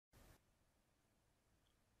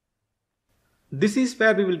This is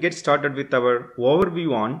where we will get started with our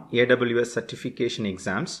overview on AWS certification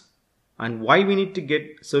exams and why we need to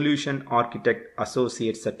get Solution Architect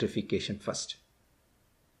Associate certification first.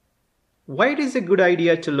 Why it is a good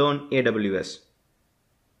idea to learn AWS?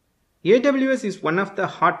 AWS is one of the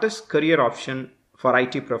hottest career options for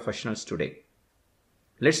IT professionals today.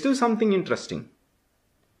 Let's do something interesting.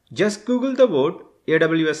 Just Google the word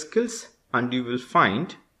AWS skills and you will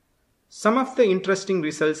find some of the interesting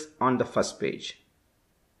results on the first page.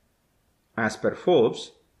 As per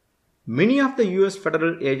Forbes, many of the US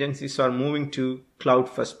federal agencies are moving to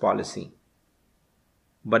cloud-first policy,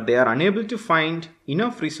 but they are unable to find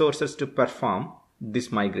enough resources to perform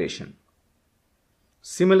this migration.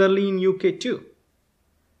 Similarly in UK too,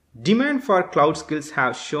 demand for cloud skills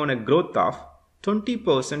have shown a growth of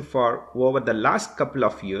 20% for over the last couple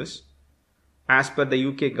of years as per the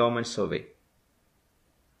UK government survey.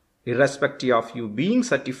 Irrespective of you being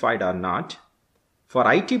certified or not,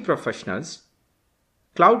 for IT professionals,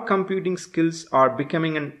 cloud computing skills are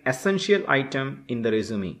becoming an essential item in the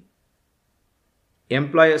resume.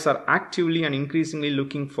 Employers are actively and increasingly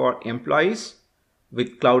looking for employees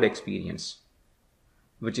with cloud experience,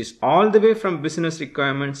 which is all the way from business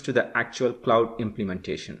requirements to the actual cloud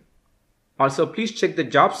implementation. Also, please check the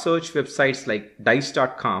job search websites like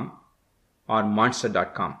dice.com or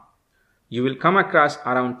monster.com. You will come across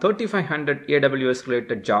around 3,500 AWS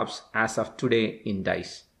related jobs as of today in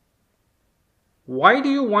DICE. Why do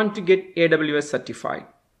you want to get AWS certified?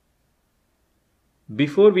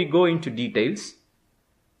 Before we go into details,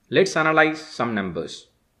 let's analyze some numbers.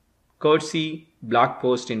 Courtesy blog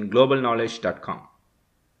post in globalknowledge.com.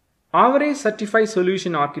 Average certified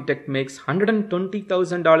solution architect makes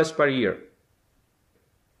 $120,000 per year.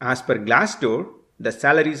 As per Glassdoor, the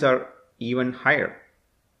salaries are even higher.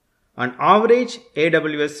 An average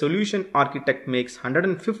AWS solution architect makes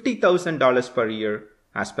 $150,000 per year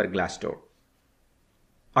as per Glassdoor.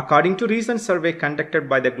 According to recent survey conducted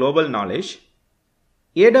by the Global Knowledge,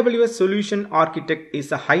 AWS Solution Architect is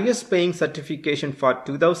the highest paying certification for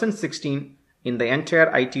 2016 in the entire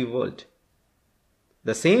IT world.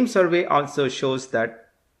 The same survey also shows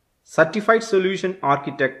that Certified Solution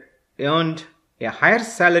Architect earned a higher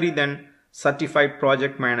salary than Certified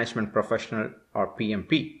Project Management Professional or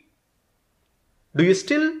PMP. Do you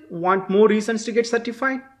still want more reasons to get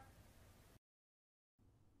certified?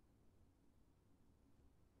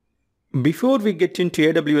 Before we get into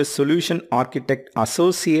AWS Solution Architect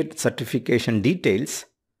Associate certification details,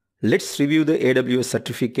 let's review the AWS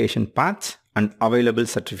certification paths and available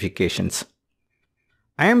certifications.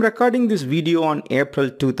 I am recording this video on April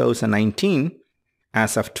 2019.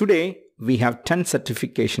 As of today, we have 10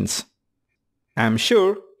 certifications. I am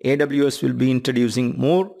sure AWS will be introducing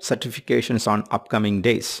more certifications on upcoming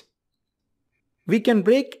days. We can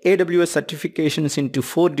break AWS certifications into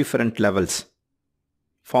 4 different levels: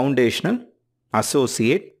 Foundational,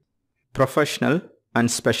 Associate, Professional, and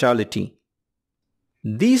Specialty.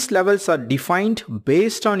 These levels are defined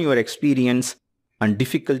based on your experience and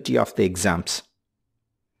difficulty of the exams.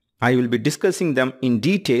 I will be discussing them in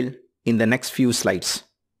detail in the next few slides.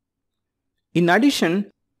 In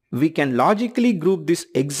addition, we can logically group these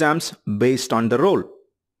exams based on the role.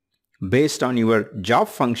 Based on your job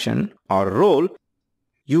function or role,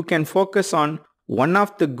 you can focus on one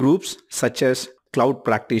of the groups such as Cloud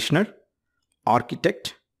Practitioner,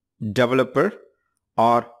 Architect, Developer,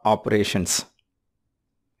 or Operations.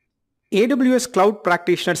 AWS Cloud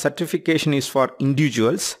Practitioner certification is for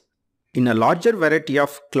individuals in a larger variety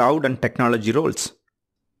of cloud and technology roles.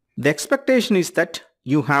 The expectation is that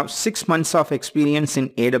you have 6 months of experience in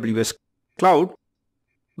AWS Cloud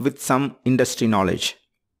with some industry knowledge.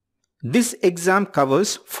 This exam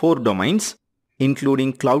covers 4 domains,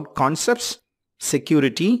 including cloud concepts,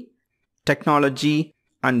 security, technology,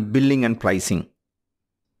 and billing and pricing.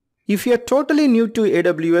 If you are totally new to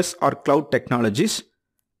AWS or cloud technologies,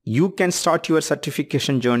 you can start your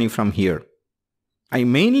certification journey from here. I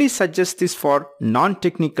mainly suggest this for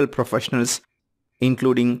non-technical professionals,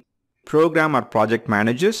 including program or project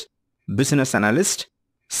managers, business analysts,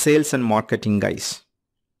 sales and marketing guys.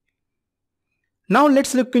 Now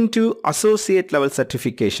let's look into associate level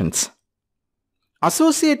certifications.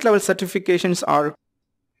 Associate level certifications are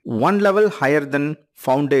one level higher than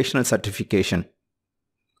foundational certification.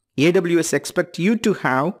 AWS expects you to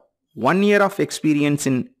have 1 year of experience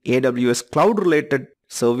in AWS cloud related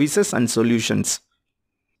services and solutions.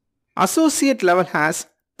 Associate level has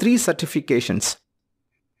 3 certifications: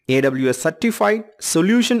 AWS Certified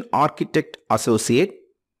Solution Architect Associate,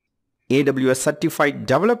 AWS Certified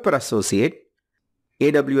Developer Associate,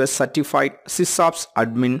 AWS Certified SysOps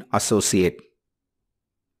Admin Associate.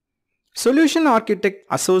 Solution Architect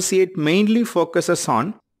Associate mainly focuses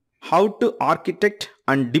on how to architect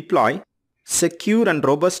and deploy secure and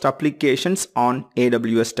robust applications on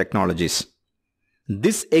AWS technologies.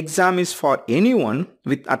 This exam is for anyone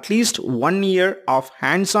with at least 1 year of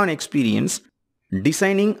hands-on experience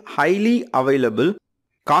designing highly available,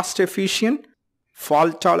 cost-efficient,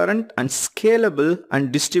 fault-tolerant and scalable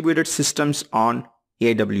and distributed systems on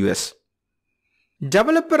AWS.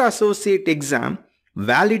 Developer Associate exam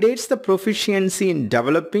validates the proficiency in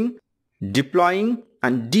developing, deploying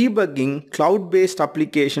and debugging cloud-based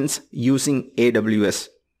applications using AWS.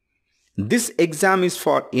 This exam is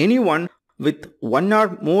for anyone with 1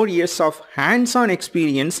 or more years of hands-on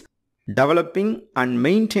experience developing and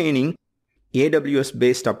maintaining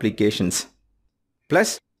AWS-based applications,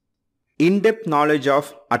 plus in-depth knowledge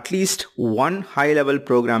of at least one high-level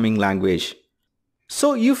programming language.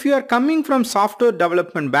 So if you are coming from software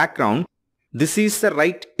development background, this is the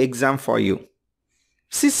right exam for you.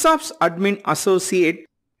 SysOps Admin Associate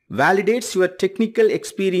validates your technical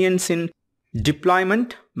experience in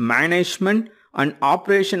deployment, management, and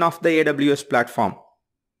operation of the AWS platform.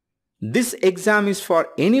 This exam is for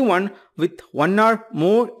anyone with 1 or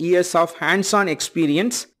more years of hands-on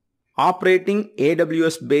experience operating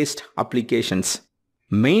AWS-based applications.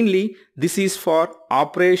 Mainly, this is for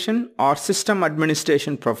operation or system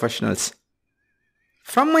administration professionals.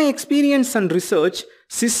 From my experience and research,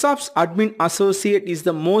 SysOps Admin Associate is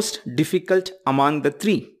the most difficult among the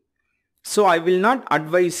three. So I will not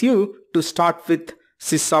advise you to start with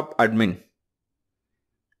SysOps Admin.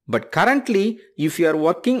 But currently, if you are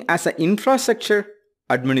working as an infrastructure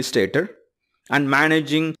administrator and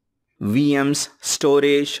managing VMs,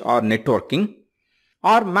 storage or networking,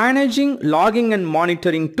 or managing logging and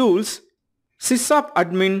monitoring tools, SysOps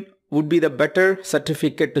Admin would be the better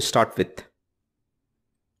certificate to start with.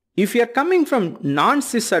 If you are coming from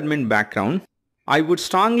non-sysadmin background, I would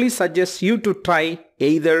strongly suggest you to try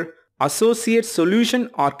either Associate Solution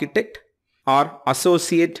Architect or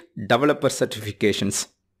Associate Developer certifications.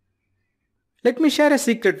 Let me share a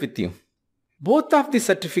secret with you. Both of the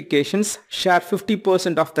certifications share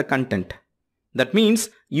 50% of the content. That means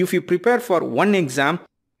if you prepare for one exam,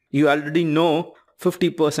 you already know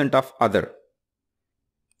 50% of other.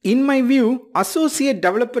 In my view, Associate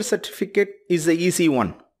Developer certificate is the easy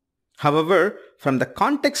one. However, from the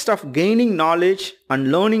context of gaining knowledge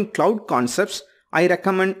and learning cloud concepts, I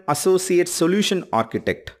recommend Associate Solution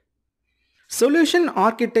Architect. Solution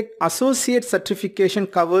Architect Associate certification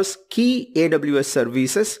covers key AWS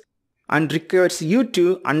services and requires you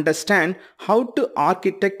to understand how to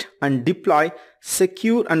architect and deploy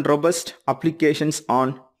secure and robust applications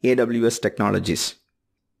on AWS technologies.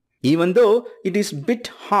 Even though it is a bit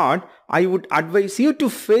hard, I would advise you to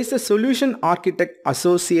face the Solution Architect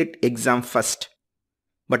Associate exam first.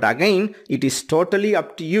 But again, it is totally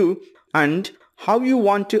up to you and how you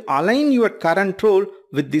want to align your current role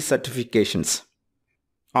with these certifications.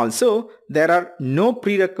 Also, there are no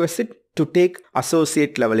prerequisites to take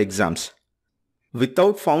associate level exams.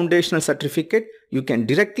 Without foundational certificate, you can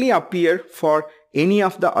directly appear for any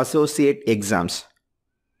of the associate exams.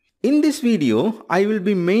 In this video, I will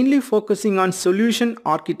be mainly focusing on Solution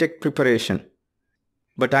Architect preparation.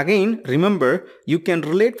 But again, remember, you can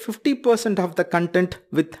relate 50% of the content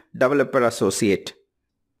with Developer Associate.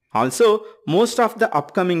 Also, most of the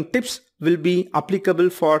upcoming tips will be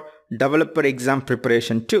applicable for developer exam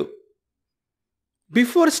preparation too.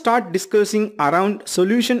 Before start discussing around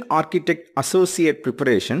Solution Architect Associate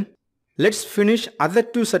preparation, let's finish other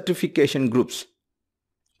two certification groups,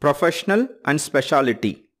 Professional and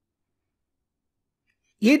Specialty.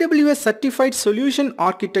 AWS Certified Solution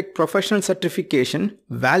Architect Professional Certification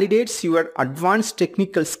validates your advanced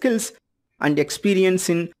technical skills and experience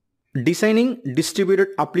in designing distributed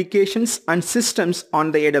applications and systems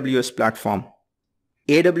on the AWS platform.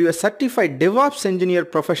 AWS Certified DevOps Engineer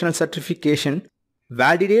Professional Certification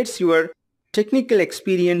validates your technical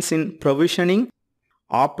experience in provisioning,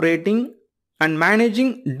 operating, and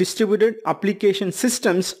managing distributed application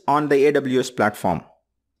systems on the AWS platform.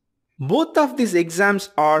 Both of these exams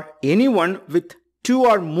are anyone with 2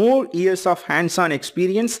 or more years of hands-on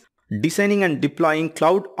experience designing and deploying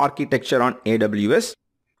cloud architecture on AWS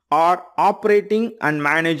or operating and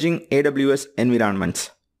managing AWS environments.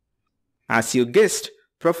 As you guessed,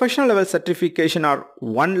 professional level certification are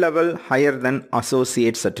one level higher than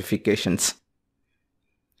associate certifications.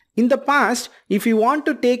 In the past, if you want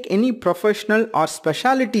to take any professional or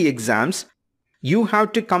specialty exams, you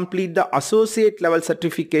have to complete the associate level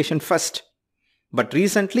certification first. But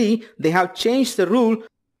recently, they have changed the rule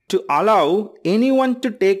to allow anyone to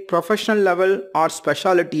take professional level or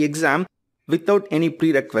specialty exam without any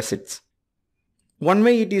prerequisites. One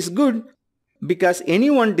way it is good because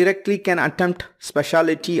anyone directly can attempt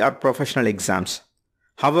specialty or professional exams.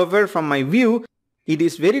 However, from my view, it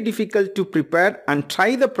is very difficult to prepare and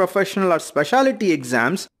try the professional or specialty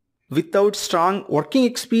exams without strong working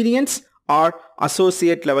experience or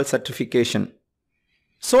associate level certification.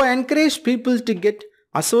 So I encourage people to get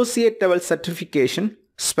associate level certification,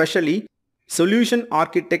 especially Solution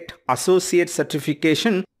Architect Associate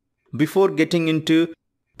certification, before getting into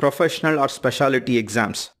professional or specialty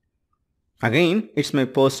exams. Again, it's my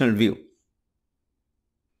personal view.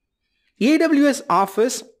 AWS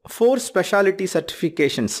offers 4 specialty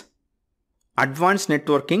certifications: Advanced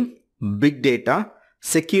Networking, Big Data,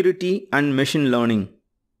 Security, and Machine Learning.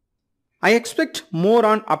 I expect more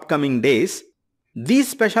on upcoming days. These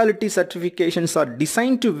specialty certifications are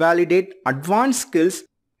designed to validate advanced skills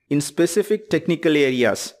in specific technical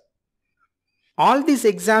areas. All these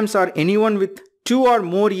exams are anyone with 2 or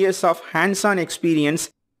more years of hands-on experience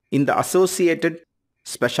in the associated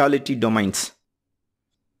specialty domains.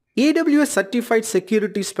 AWS Certified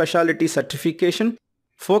Security Specialty Certification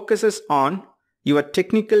focuses on your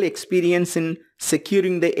technical experience in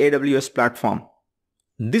securing the AWS platform.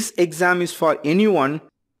 This exam is for anyone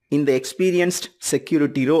in the experienced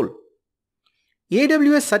security role.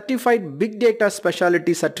 AWS Certified Big Data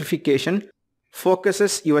Specialty Certification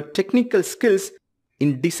focuses your technical skills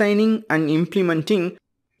in designing and implementing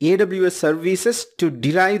AWS services to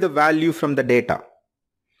derive the value from the data.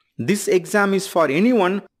 This exam is for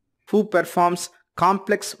anyone who performs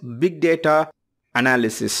complex big data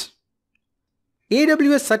analysis.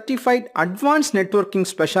 AWS Certified Advanced Networking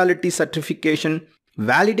Specialty Certification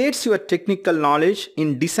validates your technical knowledge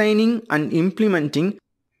in designing and implementing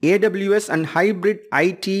AWS and hybrid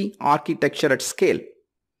IT architecture at scale.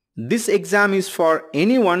 This exam is for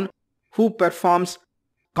anyone who performs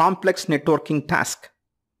complex networking tasks.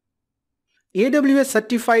 AWS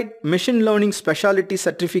Certified Machine Learning Specialty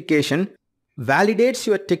Certification validates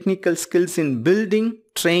your technical skills in building,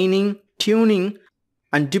 training, tuning,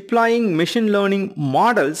 and deploying machine learning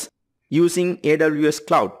models using AWS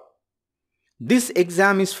Cloud. This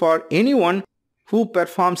exam is for anyone who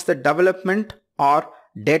performs the development or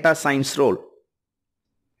data science role.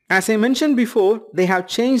 As I mentioned before, they have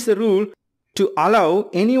changed the rule to allow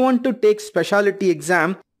anyone to take specialty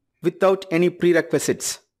exam without any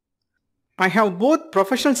prerequisites. I have both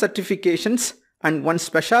professional certifications and one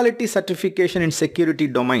specialty certification in security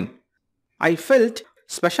domain. I felt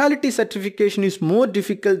specialty certification is more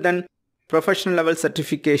difficult than professional level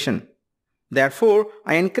certification. Therefore,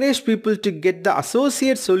 I encourage people to get the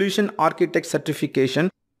Associate Solution Architect certification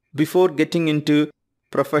before getting into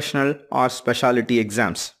professional or specialty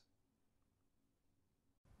exams.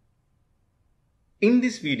 In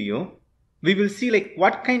this video, we will see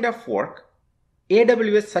what kind of work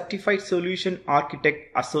AWS Certified Solution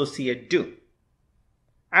Architect Associate do.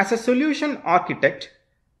 As a solution architect,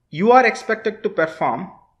 you are expected to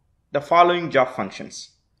perform the following job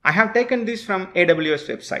functions. I have taken this from AWS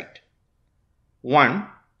website. 1.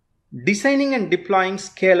 Designing and deploying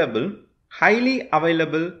scalable, highly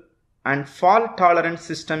available, and fault-tolerant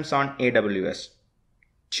systems on AWS.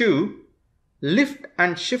 2. Lift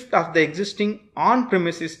and shift of the existing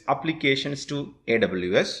on-premises applications to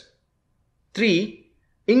AWS. 3.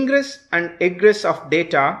 Ingress and egress of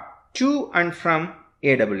data to and from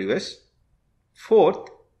AWS. 4th,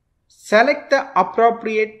 select the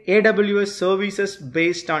appropriate AWS services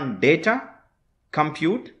based on data,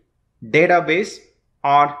 compute, database,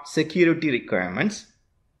 or security requirements.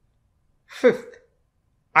 5th,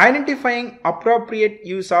 identifying appropriate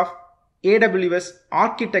use of AWS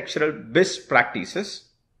architectural best practices.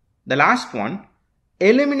 The last one,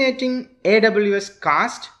 eliminating AWS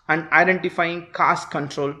cost and identifying cost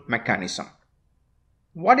control mechanism.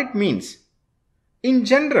 What it means? In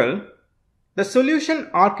general, the solution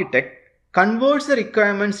architect converts the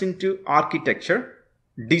requirements into architecture,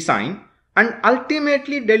 design, and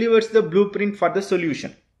ultimately delivers the blueprint for the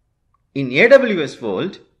solution. In AWS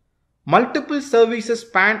world, multiple services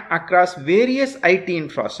span across various IT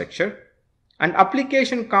infrastructure and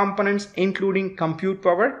application components including compute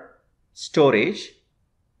power, storage,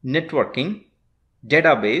 networking,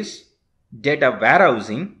 database, data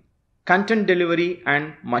warehousing, content delivery,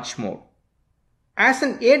 and much more. As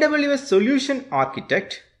an AWS solution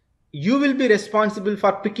architect, you will be responsible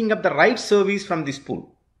for picking up the right service from this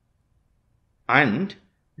pool and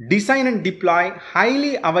design and deploy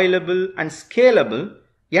highly available and scalable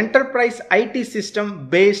enterprise IT system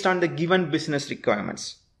based on the given business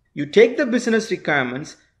requirements. You take the business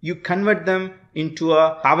requirements, you convert them into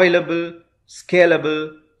a available,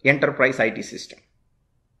 scalable enterprise IT system.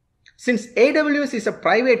 Since AWS is a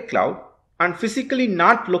private cloud and physically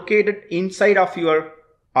not located inside of your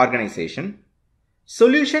organization,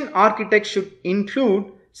 solution architect should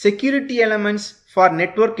include security elements for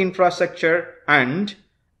network infrastructure and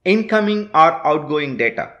incoming or outgoing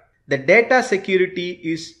data. The data security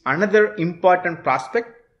is another important prospect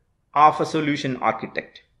of a solution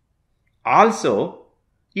architect. Also,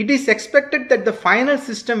 it is expected that the final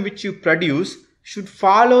system which you produce should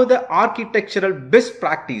follow the architectural best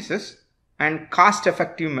practices and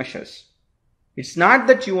cost-effective measures. It's not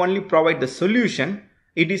that you only provide the solution,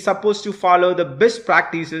 it is supposed to follow the best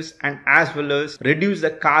practices and as well as reduce the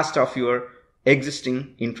cost of your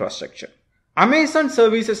existing infrastructure. Amazon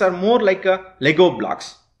services are more like a Lego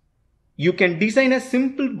blocks. You can design a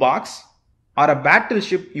simple box or a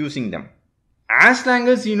battleship using them, as long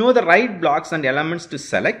as you know the right blocks and elements to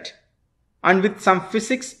select and with some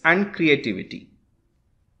physics and creativity.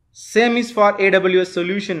 Same is for AWS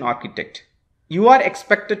Solution Architect. You are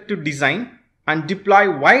expected to design and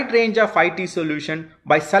deploy wide range of IT solution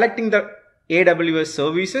by selecting the AWS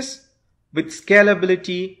services with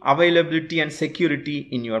scalability, availability and security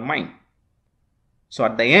in your mind. So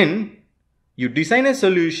at the end, you design a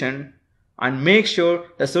solution and make sure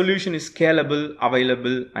the solution is scalable,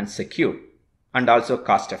 available and secure and also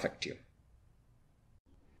cost effective.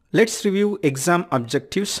 Let's review exam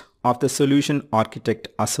objectives of the Solution Architect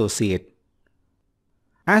Associate.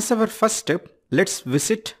 As our first step, let's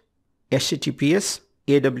visit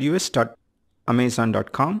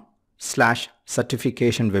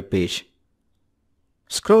https://aws.amazon.com/certification webpage.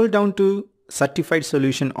 Scroll down to Certified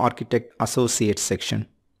Solution Architect Associate section.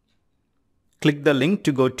 Click the link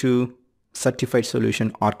to go to Certified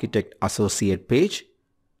Solution Architect Associate page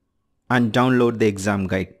and download the exam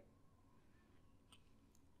guide.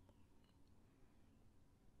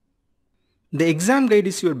 The exam guide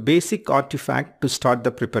is your basic artifact to start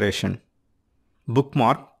the preparation.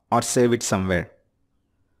 Bookmark or save it somewhere.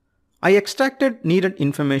 I extracted needed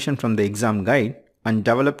information from the exam guide and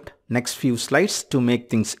developed next few slides to make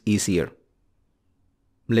things easier.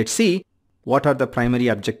 Let's see what are the primary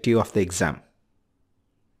objectives of the exam.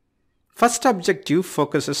 First objective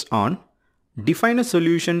focuses on define a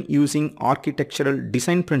solution using architectural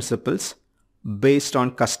design principles based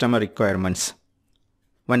on customer requirements.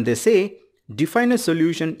 When they say define a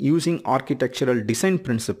solution using architectural design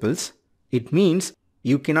principles, it means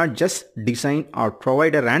you cannot just design or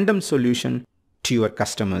provide a random solution to your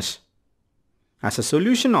customers. As a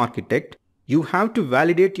solution architect, you have to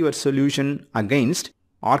validate your solution against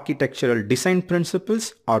architectural design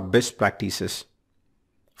principles or best practices.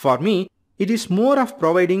 For me, it is more of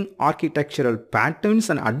providing architectural patterns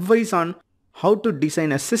and advice on how to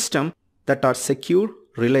design a system that are secure,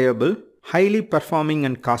 reliable, highly performing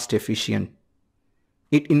and cost efficient.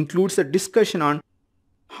 It includes a discussion on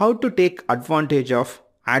how to take advantage of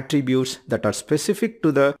attributes that are specific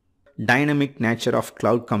to the dynamic nature of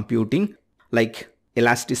cloud computing like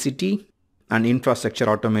elasticity and infrastructure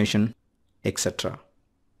automation, etc.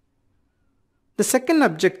 The second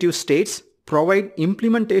objective states provide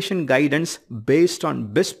implementation guidance based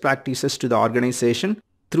on best practices to the organization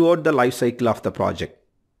throughout the life cycle of the project.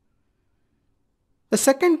 The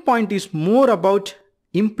second point is more about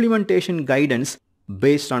implementation guidance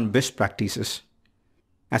based on best practices.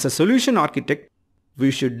 As a solution architect, we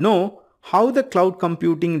should know how the cloud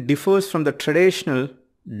computing differs from the traditional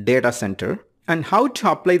data center and how to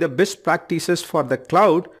apply the best practices for the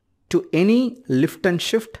cloud to any lift and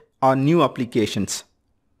shift or new applications.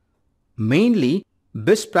 Mainly,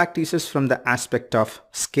 best practices from the aspect of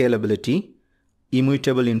scalability,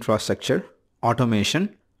 immutable infrastructure,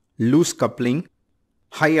 automation, loose coupling,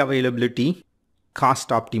 high availability, cost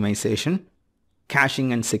optimization,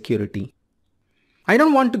 caching and security. I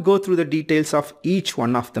don't want to go through the details of each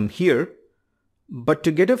one of them here, but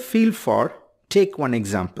to get a feel for, take one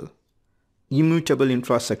example. Immutable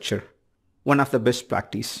infrastructure, one of the best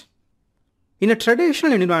practice. In a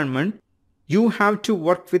traditional environment, you have to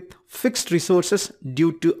work with fixed resources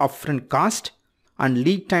due to upfront cost and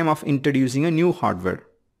lead time of introducing a new hardware.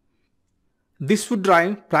 This would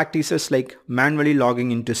drive practices like manually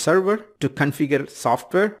logging into server to configure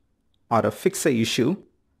software or fix an issue,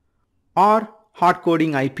 or hard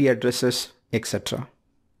coding IP addresses, etc.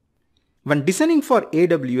 When designing for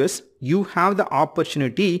AWS, you have the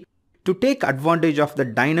opportunity to take advantage of the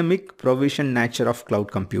dynamic provision nature of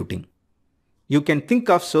cloud computing. You can think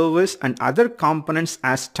of servers and other components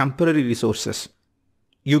as temporary resources.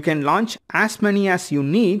 You can launch as many as you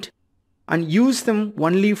need and use them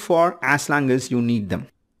only for as long as you need them.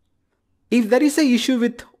 If there is an issue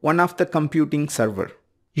with one of the computing server,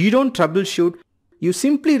 you don't troubleshoot, you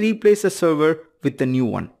simply replace the server with a new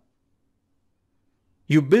one.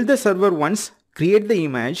 You build the server once, create the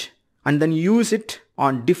image, and then use it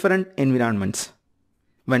on different environments.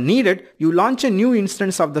 When needed, you launch a new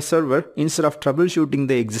instance of the server instead of troubleshooting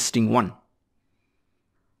the existing one.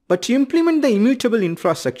 But to implement the immutable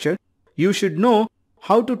infrastructure, you should know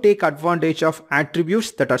how to take advantage of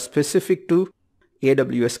attributes that are specific to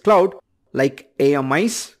AWS Cloud, like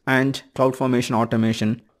AMIs and CloudFormation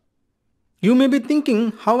automation. You may be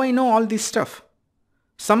thinking how I know all this stuff.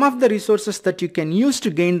 Some of the resources that you can use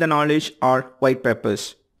to gain the knowledge are white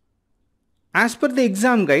papers. As per the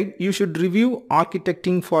exam guide, you should review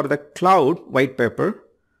Architecting for the Cloud white paper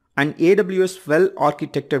and AWS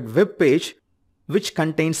well-architected web page, which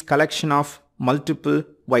contains collection of multiple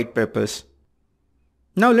white papers.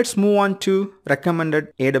 Now let's move on to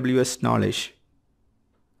recommended AWS knowledge.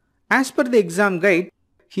 As per the exam guide,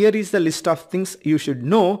 here is the list of things you should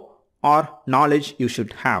know or knowledge you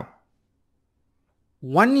should have.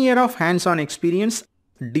 1 year of hands-on experience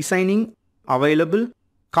designing available,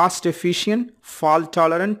 cost-efficient,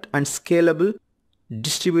 fault-tolerant, and scalable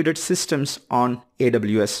distributed systems on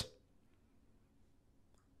AWS.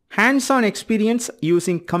 Hands-on experience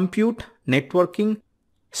using compute, networking,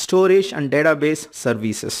 storage, and database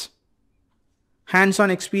services. Hands-on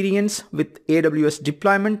experience with AWS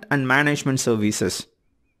deployment and management services.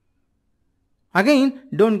 Again,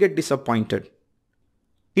 don't get disappointed.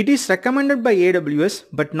 It is recommended by AWS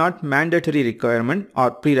but not mandatory requirement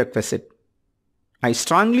or prerequisite. I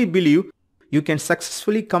strongly believe you can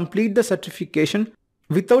successfully complete the certification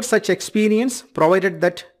without such experience, provided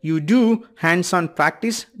that you do hands-on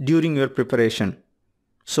practice during your preparation.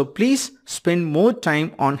 So please spend more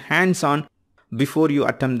time on hands-on before you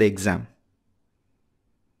attempt the exam.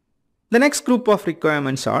 The next group of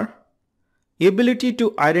requirements are ability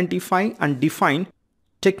to identify and define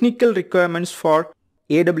technical requirements for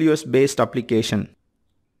AWS-based application.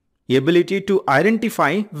 Ability to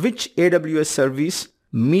identify which AWS service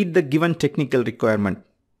meet the given technical requirement.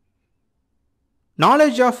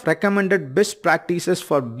 Knowledge of recommended best practices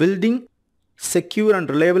for building secure and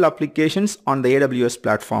reliable applications on the AWS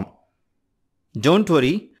platform. Don't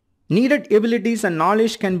worry, needed abilities and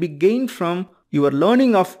knowledge can be gained from your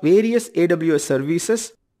learning of various AWS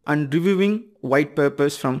services and reviewing white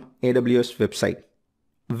papers from AWS website.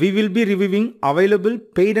 We will be reviewing available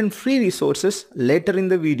paid and free resources later in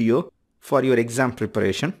the video for your exam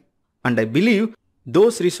preparation, and I believe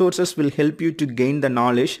those resources will help you to gain the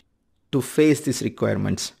knowledge to face these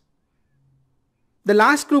requirements. The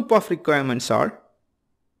last group of requirements are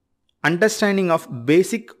understanding of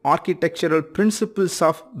basic architectural principles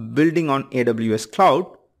of building on AWS Cloud,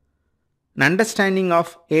 an understanding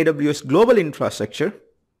of AWS global infrastructure,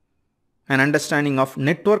 an understanding of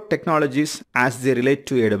network technologies as they relate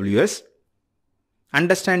to AWS,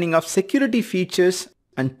 understanding of security features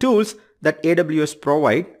and tools that AWS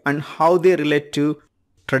provide and how they relate to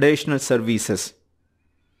traditional services.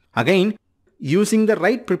 Again, using the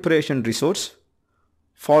right preparation resource,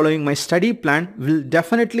 following my study plan will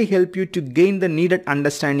definitely help you to gain the needed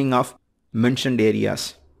understanding of mentioned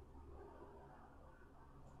areas.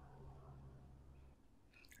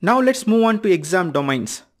 Now let's move on to exam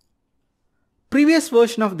domains. Previous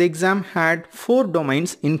version of the exam had 4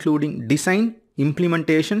 domains including design,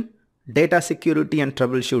 implementation, data security, and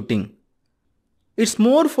troubleshooting. It's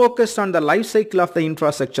more focused on the life cycle of the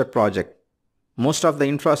infrastructure project. Most of the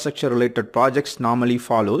infrastructure related projects normally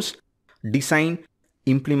follows design,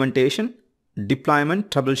 implementation, deployment,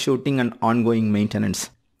 troubleshooting, and ongoing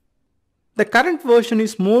maintenance. The current version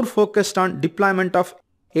is more focused on deployment of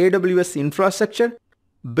AWS infrastructure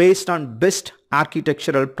based on best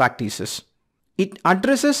architectural practices. It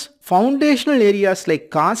addresses foundational areas like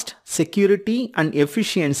cost, security, and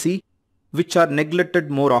efficiency, which are neglected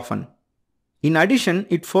more often. In addition,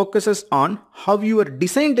 it focuses on how your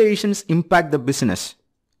design decisions impact the business.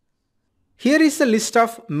 Here is a list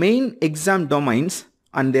of main exam domains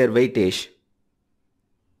and their weightage.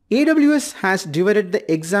 AWS has divided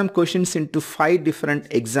the exam questions into 5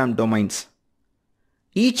 different exam domains.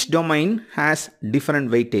 Each domain has different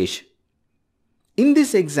weightage. In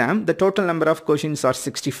this exam, the total number of questions are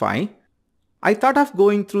 65. I thought of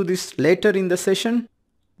going through this later in the session,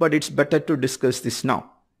 but it's better to discuss this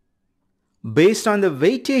now. Based on the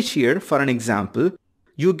weightage here, for an example,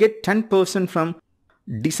 you get 10% from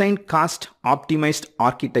design cost optimized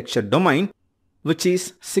architecture domain, which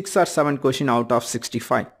is 6 or 7 questions out of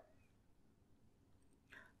 65.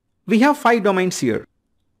 We have 5 domains here.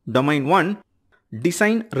 Domain 1,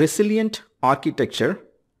 design resilient architecture,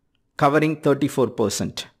 covering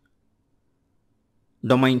 34%.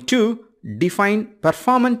 Domain 2, define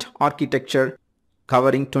performant architecture,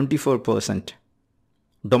 covering 24%.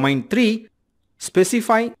 Domain 3,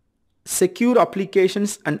 Specify secure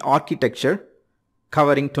applications and architecture,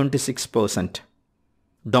 covering 26%.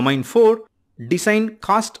 Domain 4, design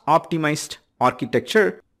cost optimized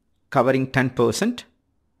architecture, covering 10%.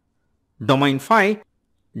 Domain 5,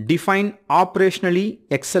 define operationally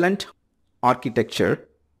excellent architecture,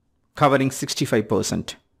 covering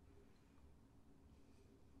 65%.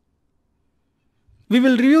 We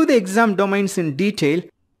will review the exam domains in detail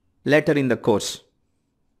later in the course.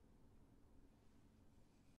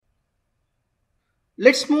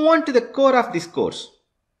 Let's move on to the core of this course.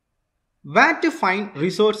 Where to find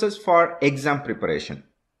resources for exam preparation.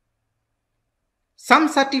 Some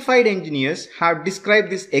certified engineers have described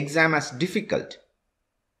this exam as difficult,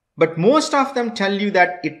 but most of them tell you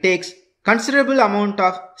that it takes considerable amount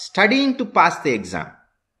of studying to pass the exam.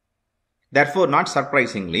 Therefore, not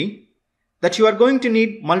surprisingly, that you are going to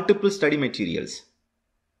need multiple study materials.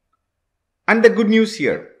 And the good news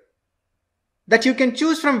here, that you can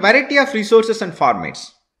choose from variety of resources and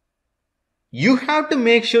formats. You have to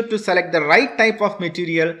make sure to select the right type of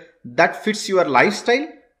material that fits your lifestyle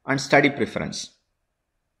and study preference.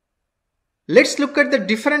 Let's look at the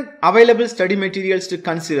different available study materials to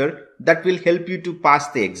consider that will help you to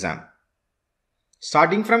pass the exam,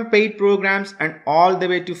 starting from paid programs and all the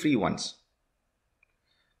way to free ones.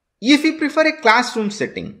 If you prefer a classroom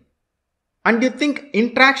setting and you think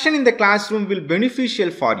interaction in the classroom will be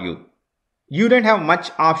beneficial for you, you don't have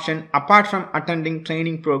much option apart from attending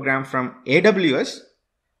training program from AWS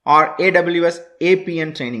or AWS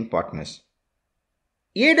APN training partners.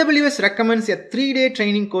 AWS recommends a 3-day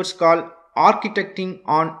training course called Architecting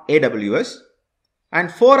on AWS and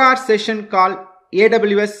 4-hour session called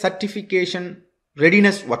AWS Certification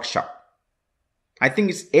Readiness Workshop. I think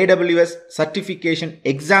it's AWS Certification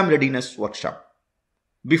Exam Readiness Workshop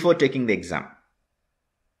before taking the exam.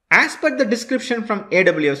 As per the description from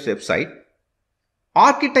AWS website,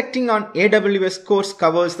 Architecting on AWS course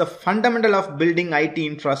covers the fundamental of building IT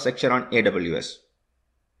infrastructure on AWS.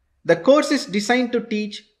 The course is designed to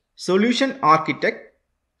teach solution architect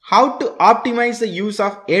how to optimize the use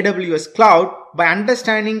of AWS cloud by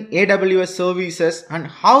understanding AWS services and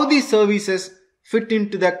how these services fit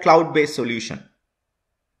into the cloud-based solution.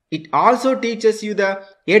 It also teaches you the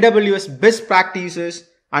AWS best practices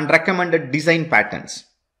and recommended design patterns.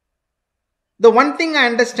 The one thing I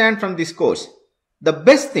understand from this course, the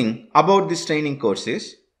best thing about this training course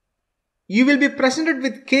is, you will be presented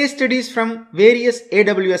with case studies from various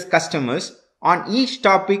AWS customers on each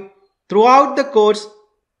topic throughout the course,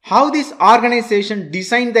 how this organization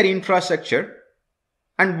designed their infrastructure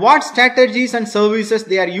and what strategies and services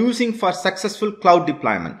they are using for successful cloud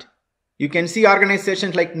deployment. You can see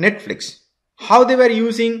organizations like Netflix, how they were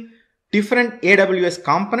using different AWS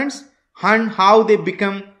components and how they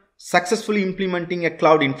become successfully implementing a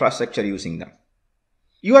cloud infrastructure using them.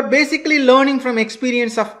 You are basically learning from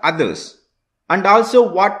experience of others and also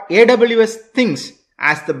what AWS thinks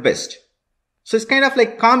as the best. So it's kind of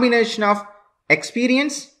like combination of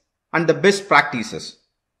experience and the best practices.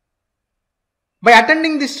 By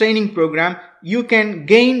attending this training program, you can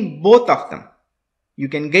gain both of them. You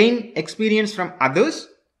can gain experience from others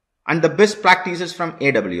and the best practices from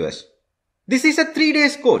AWS. This is a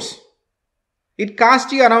 3-day course. It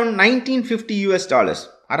costs you around $1950,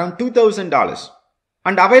 around $2,000,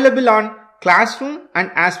 and available on classroom and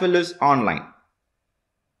as well as online.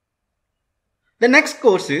 The next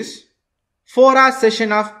course is 4-hour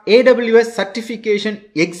session of AWS Certification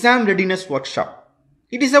Exam Readiness Workshop.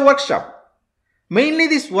 It is a workshop. Mainly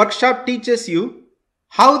this workshop teaches you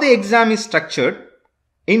how the exam is structured,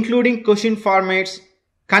 including question formats,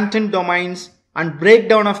 content domains, and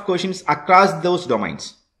breakdown of questions across those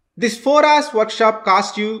domains. This 4 hours workshop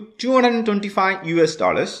costs you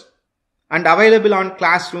 $225 and available on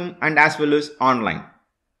classroom and as well as online.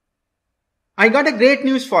 I got a great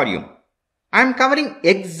news for you. I am covering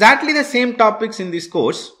exactly the same topics in this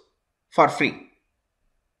course for free.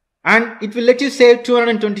 And it will let you save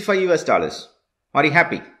 $225. Are you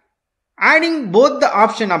happy? Adding both the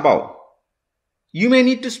option above, you may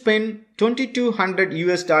need to spend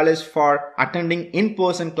 $2,200 for attending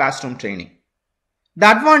in-person classroom training. The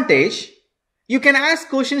advantage, you can ask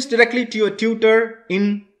questions directly to your tutor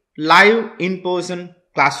in live in-person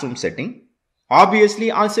classroom setting.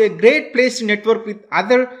 Obviously, also a great place to network with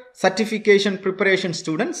other certification preparation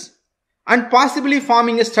students and possibly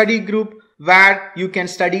forming a study group where you can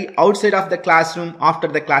study outside of the classroom after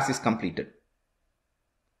the class is completed.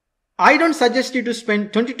 I don't suggest you to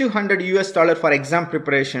spend $2,200 for exam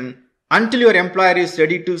preparation until your employer is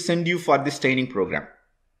ready to send you for this training program.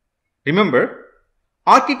 Remember,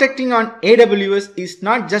 architecting on AWS is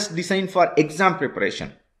not just designed for exam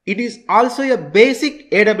preparation. It is also a basic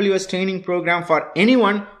AWS training program for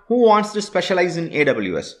anyone who wants to specialize in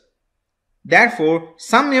AWS. Therefore,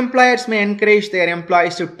 some employers may encourage their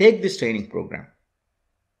employees to take this training program.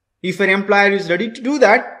 If your employer is ready to do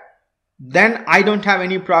that, then I don't have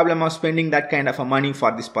any problem of spending that kind of money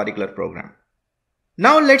for this particular program.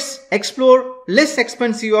 Now let's explore less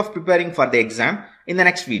expensive of preparing for the exam in the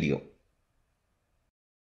next video.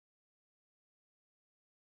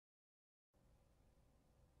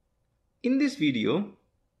 In this video,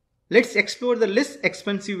 let's explore the less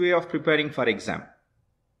expensive way of preparing for exam.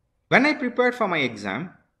 When I prepared for my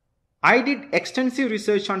exam, I did extensive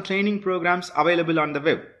research on training programs available on the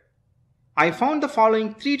web. I found the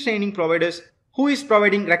following 3 training providers who is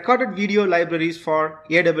providing recorded video libraries for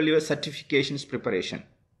AWS certifications preparation: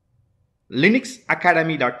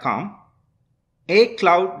 linuxacademy.com,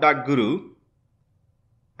 acloud.guru,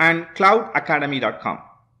 and cloudacademy.com.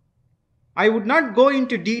 I would not go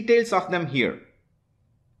into details of them here,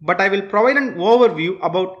 but I will provide an overview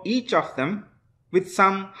about each of them with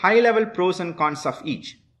some high-level pros and cons of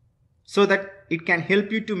each, so that it can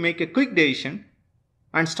help you to make a quick decision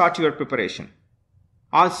and start your preparation.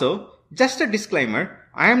 Also, just a disclaimer,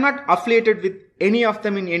 I am not affiliated with any of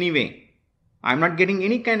them in any way. I am not getting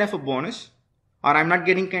any kind of a bonus, or I am not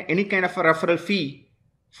getting any kind of a referral fee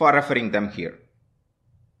for referring them here.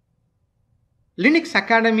 Linux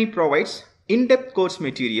Academy provides in-depth course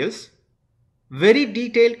materials, very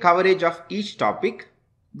detailed coverage of each topic.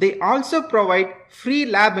 They also provide free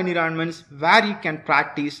lab environments where you can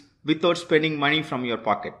practice without spending money from your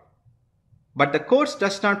pocket. But the course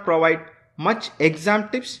does not provide much exam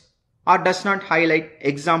tips or does not highlight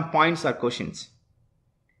exam points or questions.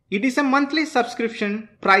 It is a monthly subscription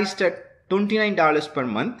priced at $29 per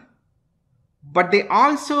month, but they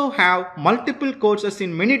also have multiple courses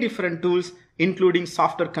in many different tools, including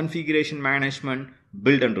software configuration management,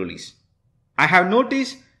 build and release. I have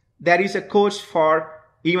noticed there is a course for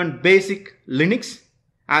even basic Linux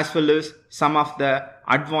as well as some of the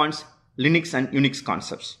advanced Linux and Unix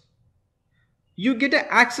concepts. You get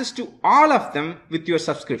access to all of them with your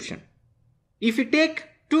subscription. If you take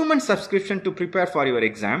 2 months subscription to prepare for your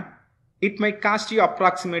exam, it might cost you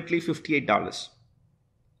approximately $58.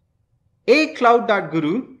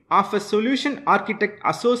 acloud.guru offers Solution Architect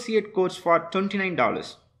Associate course for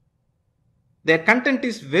 $29. Their content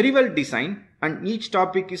is very well designed and each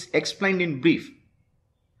topic is explained in brief.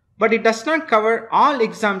 But it does not cover all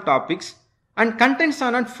exam topics and contents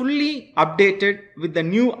are not fully updated with the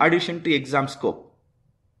new addition to exam scope.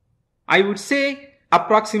 I would say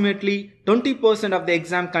approximately 20% of the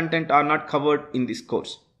exam content are not covered in this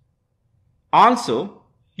course. Also,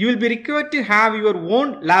 you will be required to have your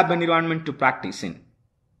own lab environment to practice in.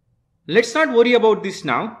 Let's not worry about this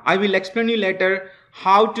now. I will explain you later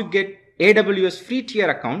how to get AWS free tier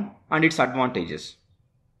account and its advantages.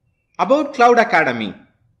 About Cloud Academy,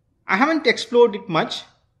 I haven't explored it much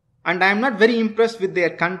and I am not very impressed with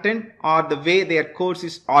their content or the way their course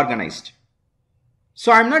is organized.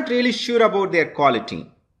 So I am not really sure about their quality.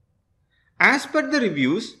 As per the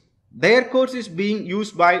reviews, their course is being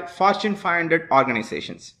used by Fortune 500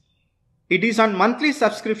 organizations. It is on monthly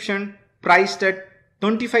subscription priced at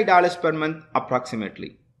 $25 per month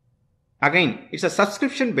approximately. Again, it's a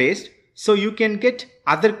subscription based, so you can get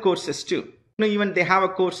other courses too. Even they have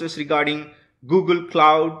courses regarding Google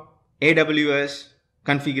Cloud, AWS,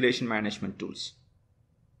 configuration management tools.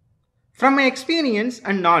 From my experience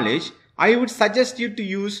and knowledge, I would suggest you to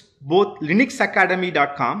use both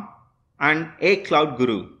linuxacademy.com and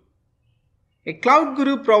acloud.guru.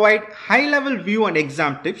 acloud.guru provides high-level view and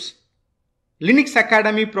exam tips. Linux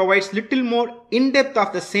Academy provides little more in-depth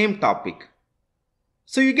of the same topic.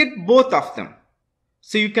 So you get both of them.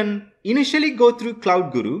 So you can initially go through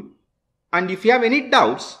Cloud.guru, and if you have any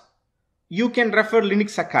doubts, you can refer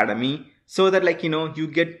Linux Academy so that you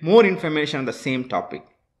get more information on the same topic.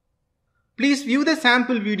 Please view the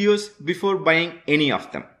sample videos before buying any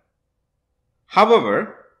of them.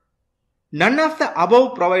 However, none of the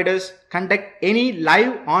above providers conduct any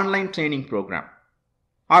live online training program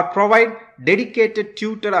or provide dedicated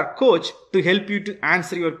tutor or coach to help you to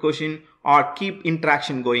answer your question or keep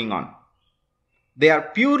interaction going on. They are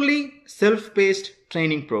purely self-paced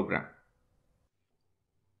training program.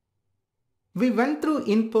 We went through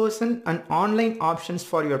in-person and online options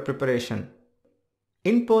for your preparation.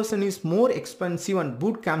 In-person is more expensive and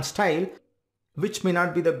bootcamp style, which may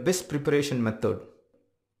not be the best preparation method.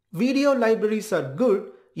 Video libraries are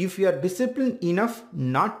good if you are disciplined enough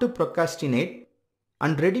not to procrastinate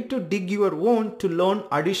and ready to dig your own to learn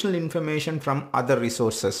additional information from other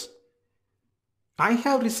resources. I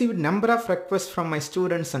have received a number of requests from my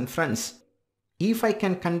students and friends. if I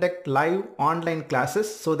can conduct live online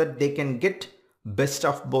classes so that they can get best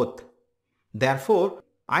of both. Therefore,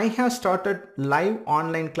 I have started live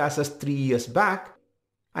online classes 3 years back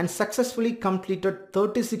and successfully completed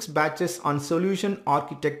 36 batches on Solution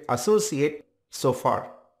Architect Associate so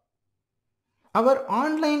far. Our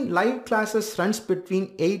online live classes runs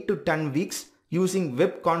between 8 to 10 weeks using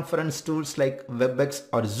web conference tools like WebEx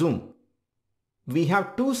or Zoom. We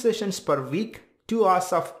have 2 sessions per week, 2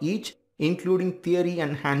 hours of each, including theory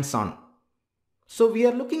and hands-on. So we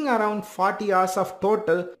are looking around 40 hours of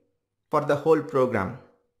total for the whole program.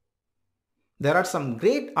 There are some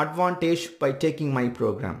great advantages by taking my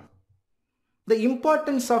program. The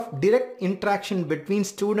importance of direct interaction between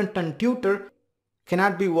student and tutor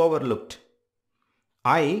cannot be overlooked.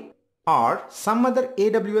 I or some other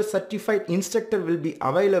AWS certified instructor will be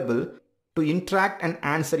available to interact and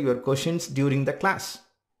answer your questions during the class.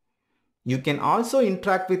 You can also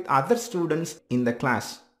interact with other students in the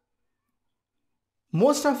class.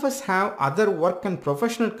 Most of us have other work and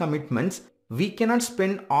professional commitments. We cannot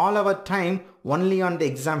spend all our time only on the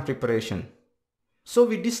exam preparation. So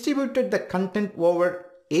we distributed the content over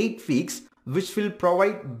 8 weeks, which will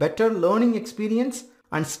provide better learning experience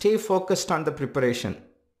and stay focused on the preparation.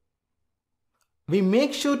 We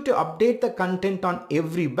make sure to update the content on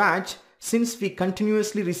every batch since we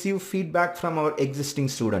continuously receive feedback from our existing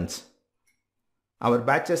students. Our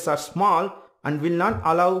batches are small and will not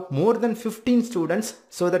allow more than 15 students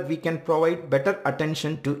so that we can provide better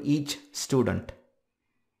attention to each student.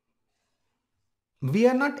 We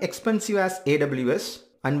are not expensive as AWS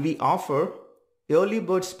and we offer early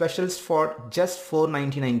bird specials for just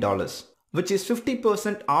 $499, which is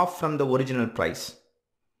 50% off from the original price.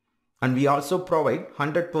 And we also provide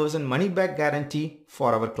 100% money back guarantee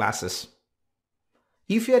for our classes.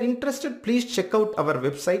 If you are interested, please check out our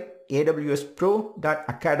website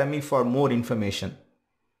awspro.academy for more information.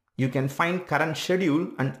 You can find current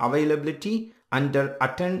schedule and availability under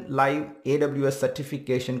Attend Live AWS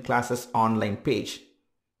Certification Classes online page.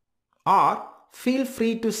 Or feel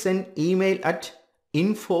free to send email at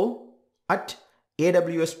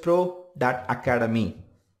info@awspro.academy.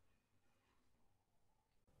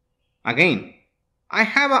 Again, I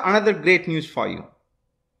have another great news for you.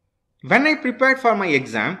 When I prepared for my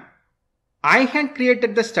exam, I had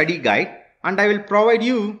created the study guide and I will provide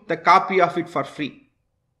you the copy of it for free.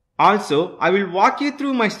 Also, I will walk you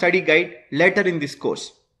through my study guide later in this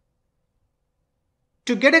course.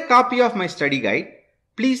 To get a copy of my study guide,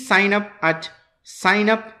 please sign up at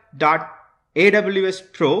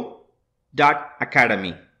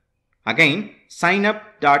signup.awspro.academy. Again,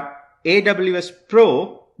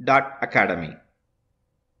 signup.awspro.academy.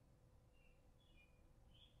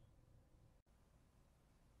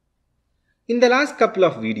 In the last couple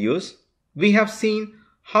of videos, we have seen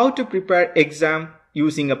how to prepare exam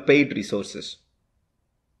using a paid resources.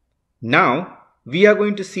 Now, we are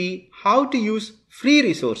going to see how to use free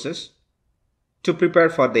resources to prepare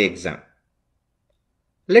for the exam.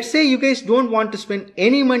 Let's say you guys don't want to spend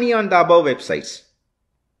any money on the above websites,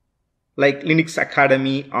 like Linux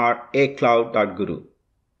Academy or acloud.guru.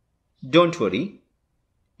 Don't worry,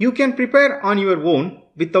 you can prepare on your own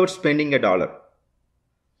without spending $1.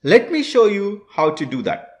 Let me show you how to do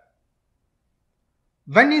that.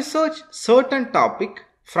 When you search certain topic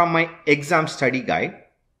from my exam study guide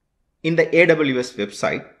in the AWS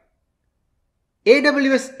website,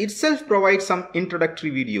 AWS itself provides some introductory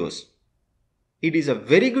videos. It is a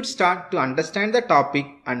very good start to understand the topic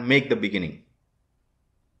and make the beginning.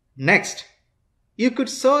 Next, you could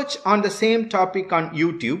search on the same topic on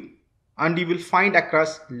YouTube and you will find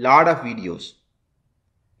across a lot of videos.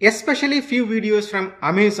 Especially few videos from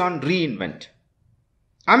Amazon reInvent.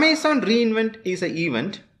 Amazon reInvent is an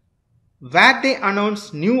event where they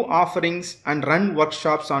announce new offerings and run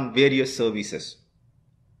workshops on various services.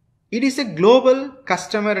 It is a global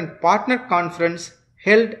customer and partner conference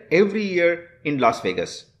held every year in Las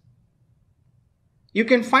Vegas. You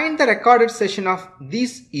can find the recorded session of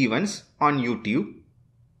these events on YouTube,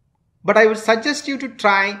 but I would suggest you to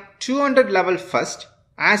try 200 level first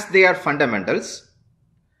as they are fundamentals.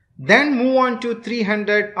 Then move on to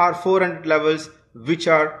 300 or 400 levels which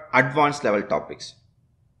are advanced level topics.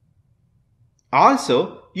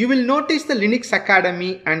 Also, you will notice the Linux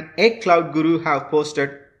Academy and Cloud Guru have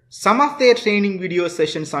posted some of their training video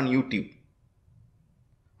sessions on YouTube.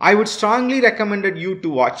 I would strongly recommend you to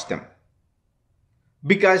watch them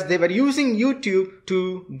because they were using YouTube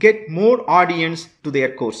to get more audience to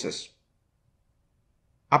their courses.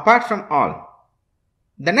 Apart from all,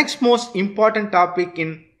 the next most important topic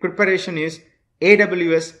in preparation is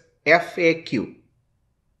AWS FAQ.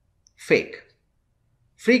 Fake.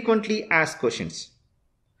 frequently asked questions.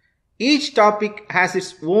 Each topic has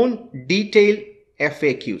its own detailed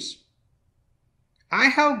FAQs. I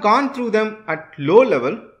have gone through them at low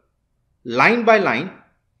level, line by line,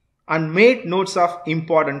 and made notes of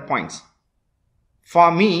important points.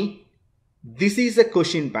 For me, this is a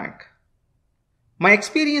question bank. My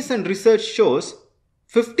experience and research shows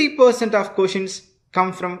 50% of questions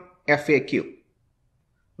come from FAQ.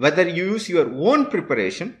 Whether you use your own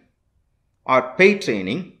preparation or paid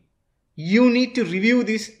training, you need to review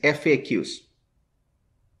these FAQs.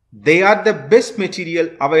 They are the best material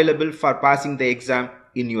available for passing the exam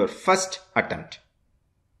in your first attempt.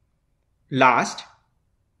 Last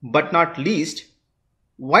but not least,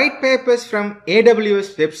 white papers from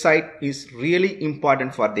AWS website is really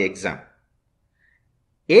important for the exam.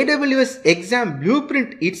 AWS exam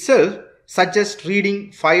blueprint itself suggests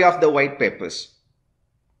reading 5 of the white papers.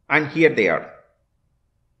 And here they are.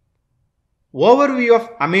 Overview of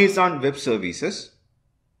Amazon Web Services,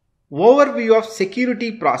 Overview of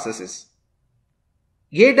Security Processes,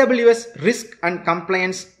 AWS Risk and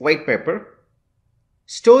Compliance White Paper,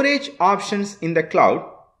 Storage Options in the Cloud,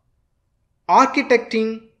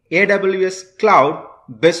 Architecting AWS Cloud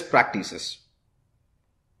Best Practices.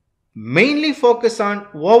 Mainly focus on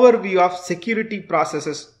Overview of Security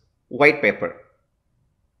Processes White Paper,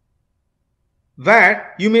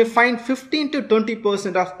 where you may find 15 to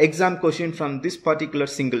 20% of exam question from this particular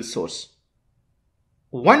single source.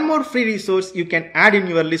 One more free resource you can add in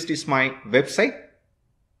your list is my website,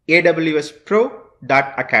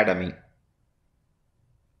 awspro.academy.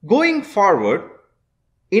 Going forward,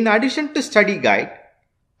 in addition to study guide,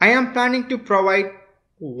 I am planning to provide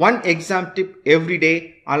one exam tip every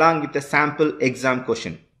day along with a sample exam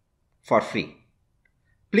question for free.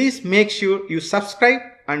 Please make sure you subscribe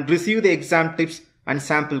and receive the exam tips and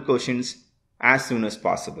sample questions as soon as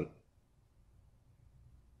possible.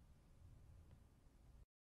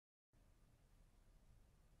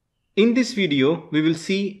 In this video, we will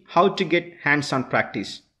see how to get hands-on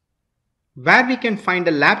practice, where we can find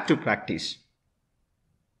a lab to practice.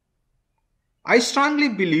 I strongly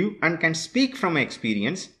believe and can speak from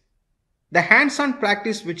experience, the hands-on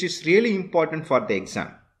practice which is really important for the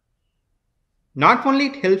exam. Not only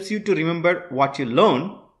it helps you to remember what you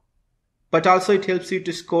learn, but also it helps you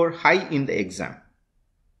to score high in the exam.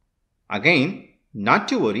 Again, not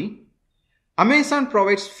to worry, Amazon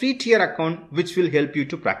provides free tier account which will help you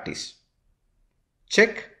to practice.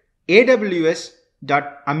 Check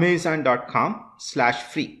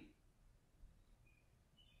aws.amazon.com/free.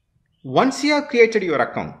 Once you have created your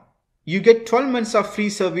account, you get 12 months of free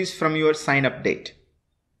service from your sign-up date.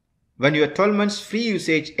 When your 12 months free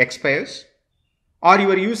usage expires or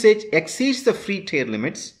your usage exceeds the free tier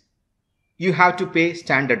limits, you have to pay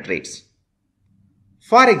standard rates.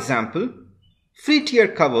 For example, free tier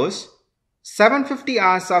covers 750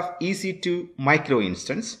 hours of EC2 micro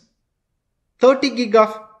instance, 30 gig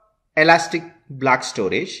of elastic block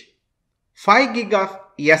storage, 5 gig of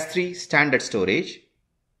S3 standard storage,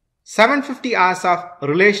 750 hours of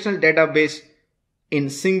relational database in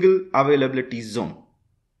single availability zone.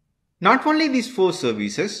 Not only these 4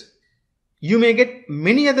 services, you may get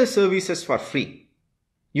many other services for free.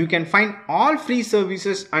 You can find all free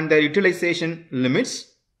services and their utilization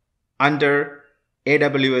limits under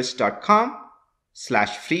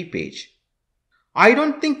aws.com/free page. I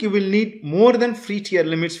don't think you will need more than free tier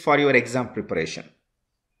limits for your exam preparation.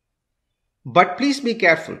 But please be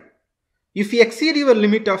careful. If you exceed your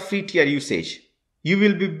limit of free tier usage, you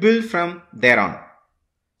will be billed from there on.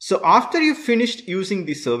 So after you finished using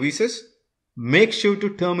these services, make sure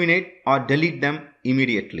to terminate or delete them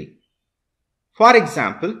immediately. For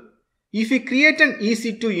example, if you create an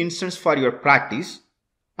EC2 instance for your practice,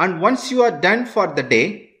 and once you are done for the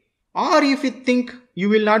day, or if you think you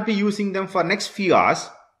will not be using them for next few hours,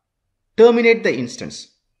 terminate the instance.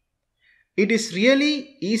 It is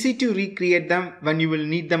really easy to recreate them when you will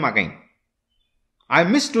need them again. I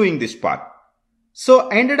missed doing this part, so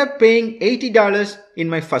I ended up paying $80 in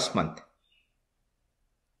my first month.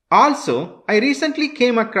 Also, I recently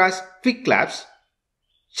came across Quick Labs.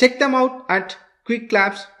 Check them out at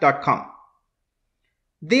quicklabs.com.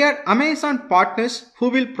 They are Amazon partners who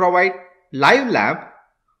will provide live lab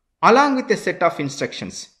along with a set of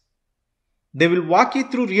instructions. They will walk you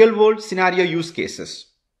through real-world scenario use cases.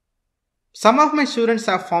 Some of my students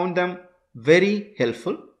have found them very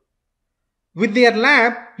helpful. With their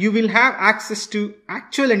lab, you will have access to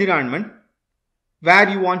actual environment where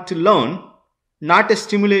you want to learn, not a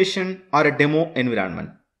simulation or a demo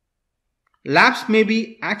environment. Labs may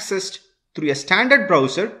be accessed through a standard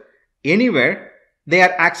browser anywhere they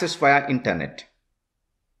are accessed via internet.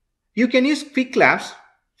 You can use Quick Labs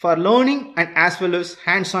for learning and as well as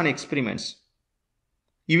hands-on experiments.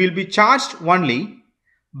 You will be charged only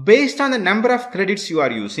based on the number of credits you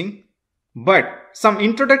are using, but some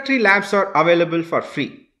introductory labs are available for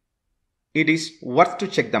free. It is worth to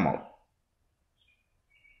check them out.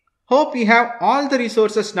 Hope you have all the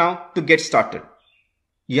resources now to get started.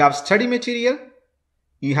 You have study material,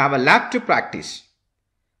 you have a lab to practice.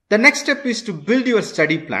 The next step is to build your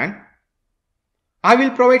study plan. I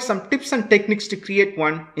will provide some tips and techniques to create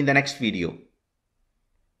one in the next video.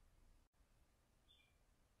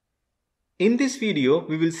 In this video,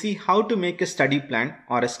 we will see how to make a study plan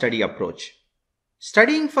or a study approach.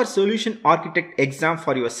 Studying for Solution Architect exam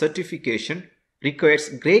for your certification requires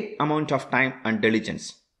great amount of time and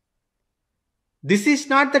diligence. This is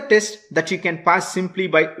not the test that you can pass simply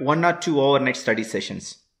by 1 or 2 overnight study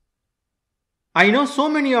sessions. I know so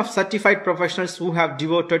many of certified professionals who have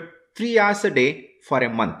devoted 3 hours a day for a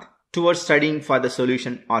month towards studying for the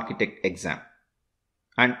Solution Architect exam.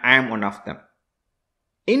 And I am one of them.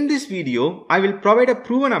 In this video, I will provide a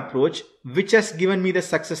proven approach which has given me the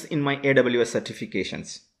success in my AWS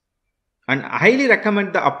certifications. And I highly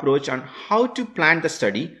recommend the approach on how to plan the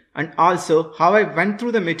study and also how I went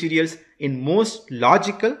through the materials in most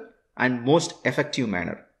logical and most effective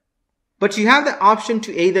manner. But you have the option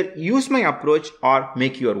to either use my approach or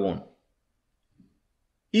make your own.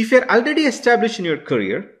 If you are already established in your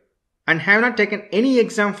career and have not taken any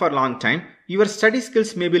exam for a long time, your study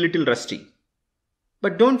skills may be a little rusty.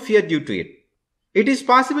 But don't fear due to it. It is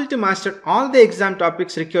possible to master all the exam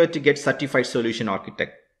topics required to get certified solution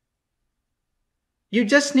architect. You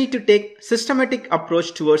just need to take a systematic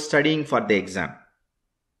approach towards studying for the exam.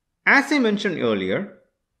 As I mentioned earlier,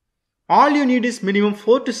 all you need is minimum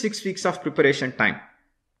 4 to 6 weeks of preparation time.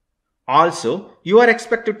 Also, you are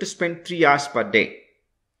expected to spend 3 hours per day.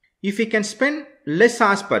 If you can spend less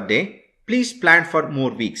hours per day, please plan for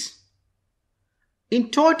more weeks. In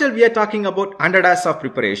total, we are talking about 100 hours of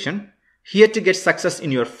preparation here to get success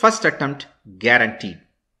in your first attempt, guaranteed.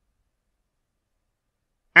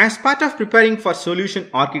 As part of preparing for Solution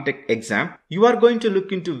Architect exam, you are going to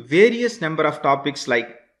look into various number of topics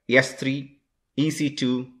like S3,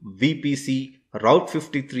 EC2, VPC, Route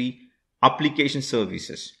 53, application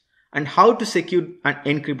services, and how to secure and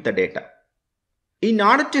encrypt the data. In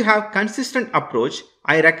order to have consistent approach,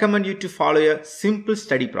 I recommend you to follow a simple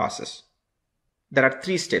study process. There are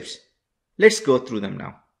 3 steps. Let's go through them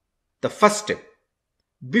now. The first step.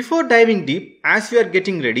 Before diving deep, as you are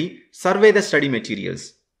getting ready, survey the study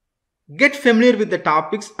materials. Get familiar with the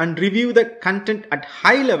topics and review the content at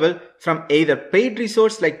high level from either paid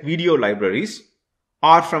resource like video libraries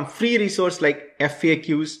or from free resource like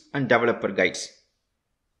FAQs and developer guides.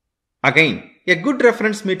 Again, a good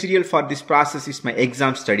reference material for this process is my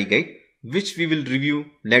exam study guide, which we will review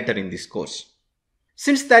later in this course.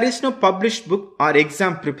 Since there is no published book or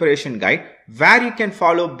exam preparation guide where you can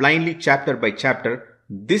follow blindly chapter by chapter,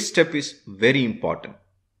 this step is very important.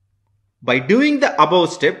 By doing the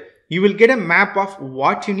above step, you will get a map of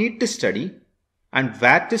what you need to study and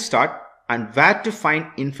where to start and where to find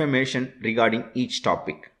information regarding each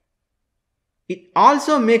topic. It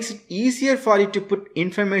also makes it easier for you to put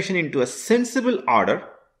information into a sensible order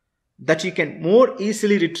that you can more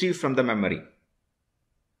easily retrieve from the memory.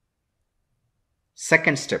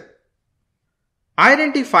 Second step.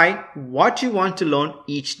 Identify what you want to learn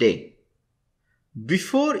each day.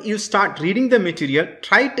 Before you start reading the material,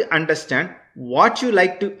 try to understand what you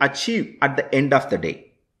like to achieve at the end of the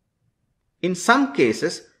day. In some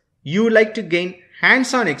cases, you would like to gain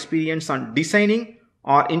hands-on experience on designing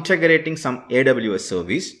or integrating some AWS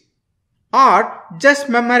service, or just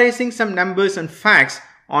memorizing some numbers and facts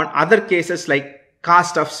on other cases like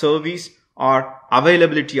cost of service or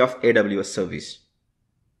availability of AWS service.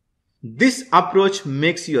 This approach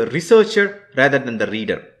makes you a researcher rather than the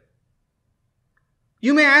reader.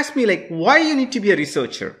 You may ask me why you need to be a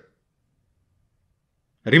researcher?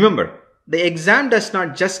 Remember, the exam does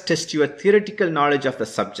not just test your theoretical knowledge of the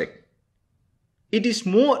subject. It is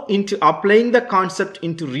more into applying the concept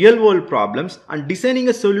into real-world problems and designing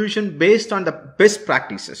a solution based on the best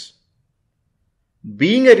practices.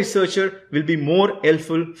 Being a researcher will be more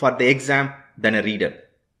helpful for the exam than a reader.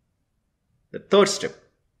 The third step.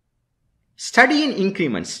 Study in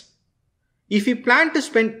increments. If you plan to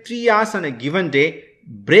spend 3 hours on a given day,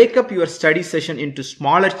 break up your study session into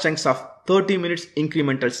smaller chunks of 30 minutes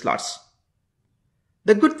incremental slots.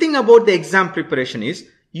 The good thing about the exam preparation is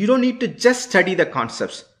you don't need to just study the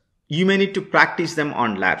concepts. You may need to practice them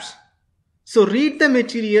on labs. So read the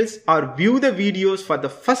materials or view the videos for the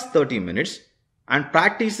first 30 minutes and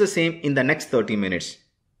practice the same in the next 30 minutes.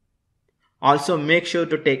 Also make sure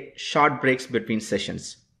to take short breaks between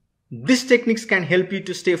sessions. These techniques can help you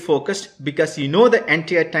to stay focused because you know the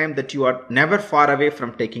entire time that you are never far away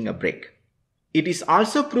from taking a break. It is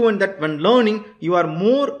also proven that when learning, you are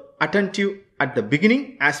more attentive at the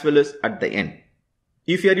beginning as well as at the end.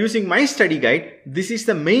 If you are using my study guide, this is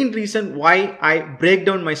the main reason why I break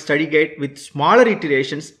down my study guide with smaller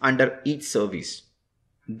iterations under each service.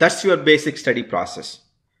 That's your basic study process.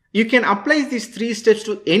 You can apply these 3 steps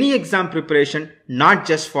to any exam preparation, not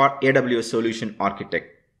just for AWS Solution Architect.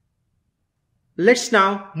 Let's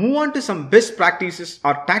now move on to some best practices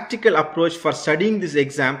or tactical approach for studying this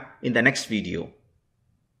exam in the next video.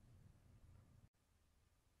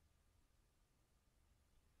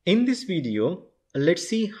 In this video, let's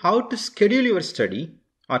see how to schedule your study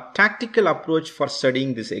or tactical approach for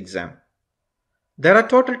studying this exam. There are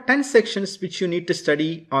total 10 sections which you need to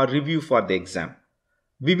study or review for the exam.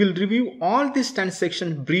 We will review all these 10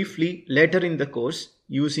 sections briefly later in the course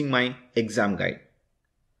using my exam guide.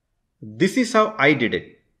 This is how I did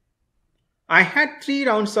it. I had 3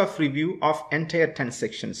 rounds of review of entire 10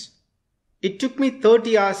 sections. It took me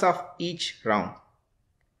 30 hours of each round.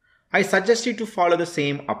 I suggest you to follow the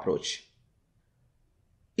same approach.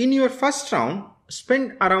 In your first round,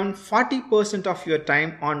 spend around 40% of your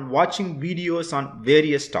time on watching videos on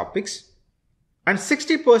various topics and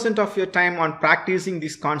 60% of your time on practicing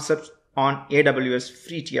these concepts on AWS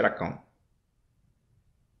free tier account.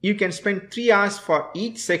 You can spend 3 hours for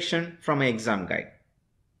each section from my exam guide.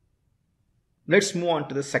 Let's move on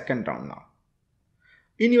to the second round now.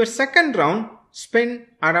 In your second round, spend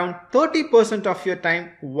around 30% of your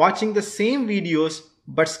time watching the same videos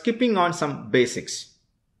but skipping on some basics,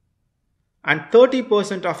 and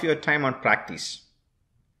 30% of your time on practice.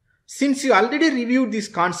 Since you already reviewed this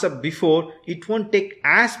concept before, it won't take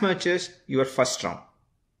as much as your first round.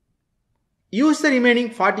 Use the remaining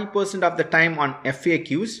 40% of the time on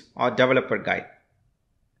FAQs or developer guide.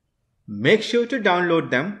 Make sure to download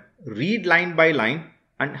them, read line by line,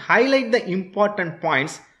 and highlight the important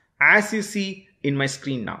points as you see in my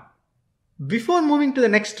screen now. Before moving to the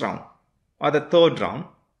next round or the third round,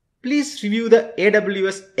 please review the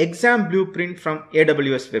AWS exam blueprint from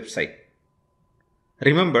AWS website.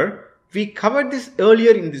 Remember, we covered this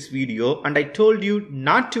earlier in this video and I told you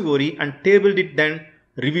not to worry and tabled it then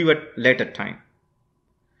review at later time.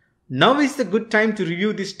 Now is the good time to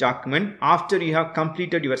review this document after you have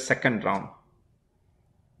completed your second round.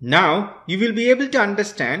 Now you will be able to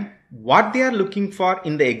understand what they are looking for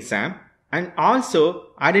in the exam and also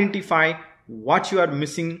identify what you are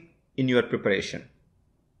missing in your preparation.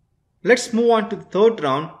 Let's move on to the third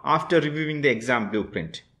round after reviewing the exam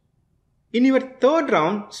blueprint. In your third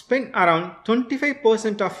round, spend around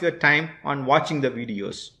 25% of your time on watching the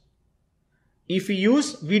videos. If you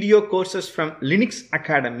use video courses from Linux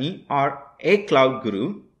Academy or A Cloud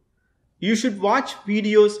Guru, you should watch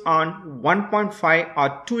videos on 1.5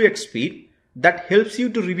 or 2x speed that helps you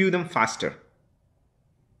to review them faster.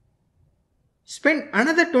 Spend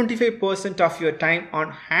another 25% of your time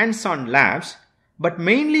on hands-on labs, but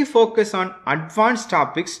mainly focus on advanced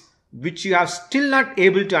topics which you are still not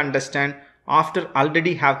able to understand after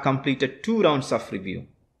already have completed 2 rounds of review.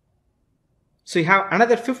 So you have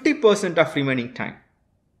another 50% of remaining time.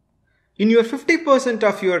 In your 50%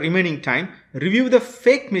 of your remaining time, review the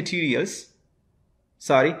FAQ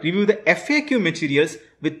materials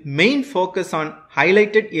with main focus on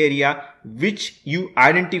highlighted area which you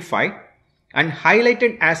identified and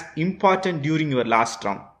highlighted as important during your last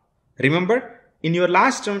round. Remember, in your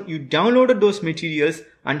last round, you downloaded those materials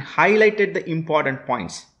and highlighted the important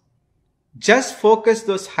points. Just focus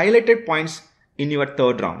those highlighted points in your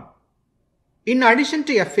third round. In addition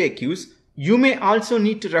to FAQs, you may also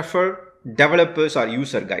need to refer developers or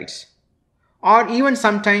user guides, or even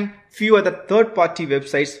sometimes few other third-party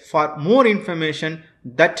websites for more information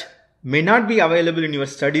that may not be available in your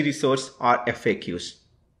study resource or FAQs.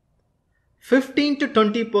 15 to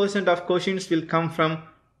 20% of questions will come from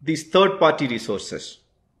these third-party resources.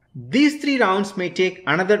 These 3 rounds may take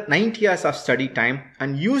another 90 hours of study time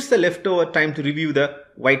and use the leftover time to review the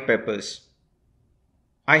white papers.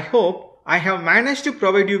 I hope I have managed to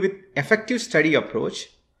provide you with effective study approach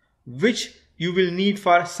which you will need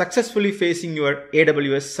for successfully facing your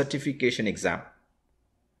AWS certification exam.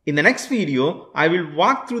 In the next video, I will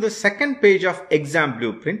walk through the second page of exam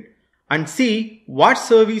blueprint and see what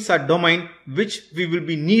service or domain which we will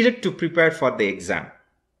be needed to prepare for the exam.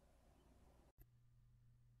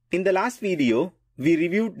 In the last video, we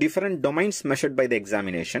reviewed different domains measured by the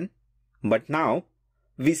examination, but now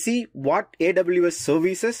we see what AWS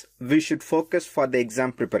services we should focus for the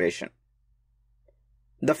exam preparation.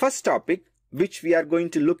 The first topic which we are going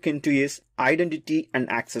to look into is identity and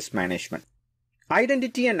access management.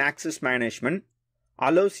 Identity and access management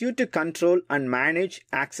allows you to control and manage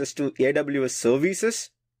access to AWS services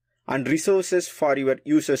and resources for your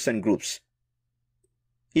users and groups.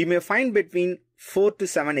 You may find between 4 to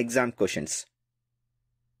 7 exam questions.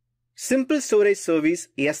 Simple Storage Service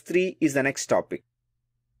S3 is the next topic.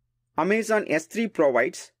 Amazon S3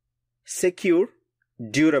 provides secure,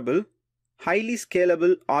 durable, highly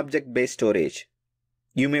scalable object-based storage.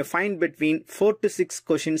 You may find between 4 to 6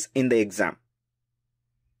 questions in the exam.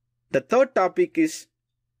 The third topic is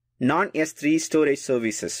non-S3 storage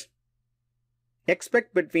services.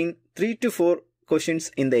 Expect between 3 to 4 questions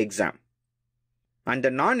in the exam. Under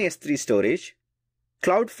non-S3 storage,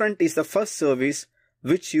 CloudFront is the first service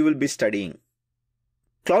which you will be studying.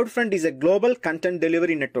 CloudFront is a global content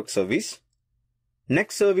delivery network service.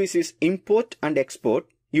 Next service is import and export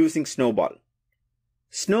using Snowball.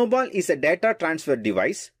 Snowball is a data transfer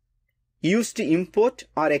device used to import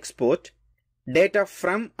or export data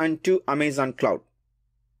from and to Amazon Cloud.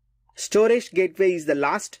 Storage Gateway is the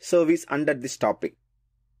last service under this topic.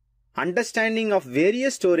 Understanding of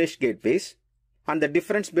various storage gateways and the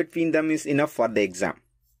difference between them is enough for the exam.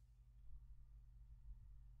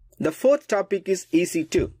 The fourth topic is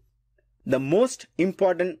EC2, the most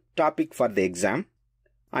important topic for the exam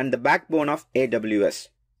and the backbone of AWS.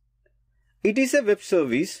 It is a web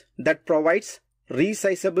service that provides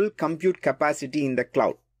resizable compute capacity in the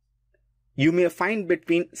cloud. You may find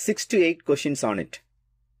between 6 to 8 questions on it.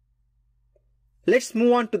 Let's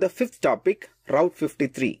move on to the fifth topic, Route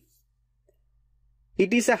 53.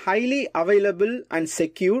 It is a highly available and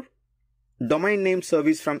secure domain name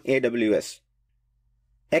service from AWS.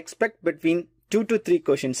 Expect between 2 to 3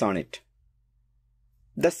 questions on it.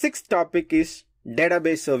 The sixth topic is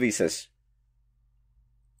database services.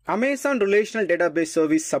 Amazon Relational Database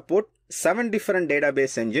Service support 7 different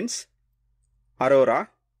database engines: Aurora,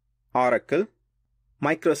 Oracle,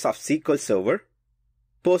 Microsoft SQL Server,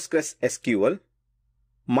 PostgreSQL,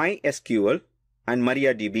 MySQL, and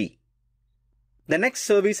MariaDB. The next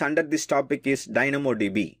service under this topic is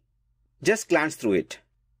DynamoDB. Just glance through it.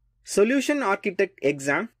 Solution Architect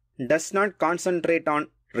exam does not concentrate on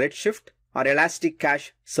Redshift or Elastic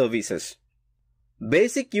Cache services.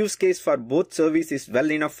 Basic use case for both services is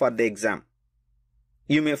well enough for the exam.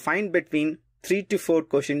 You may find between 3 to 4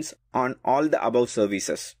 questions on all the above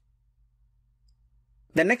services.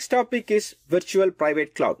 The next topic is Virtual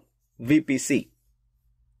Private Cloud, VPC.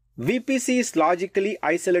 VPC is logically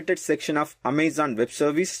isolated section of Amazon Web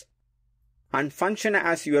Service and function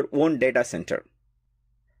as your own data center.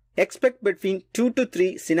 Expect between 2 to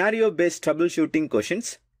 3 scenario-based troubleshooting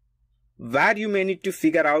questions where you may need to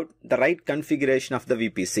figure out the right configuration of the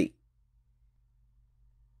VPC.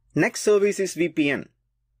 Next service is VPN.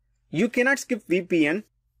 You cannot skip VPN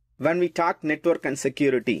when we talk network and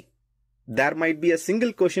security. There might be a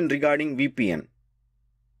single question regarding VPN.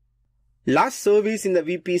 Last service in the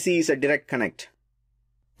VPC is a Direct Connect.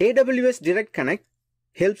 AWS Direct Connect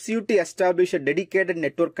helps you to establish a dedicated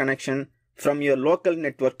network connection from your local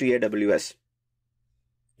network to AWS.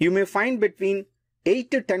 You may find between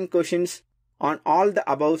 8 to 10 questions on all the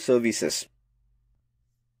above services.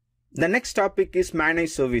 The next topic is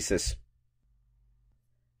Managed Services.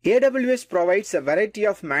 AWS provides a variety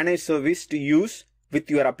of managed service to use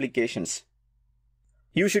with your applications.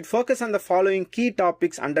 You should focus on the following key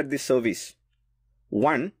topics under this service.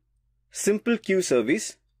 1. Simple Queue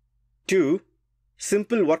Service. 2.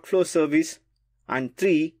 Simple Workflow Service. And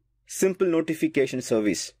 3. Simple Notification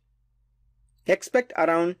Service. Expect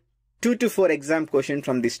around 2 to 4 exam questions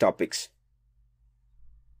from these topics.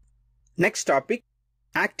 Next topic,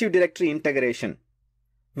 Active Directory Integration.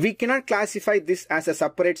 We cannot classify this as a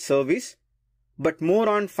separate service, but more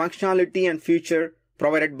on functionality and feature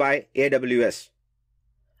provided by AWS.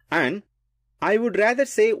 And I would rather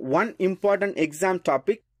say one important exam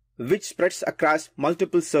topic which spreads across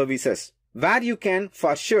multiple services, where you can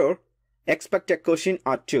for sure expect a question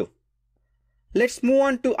or two. Let's move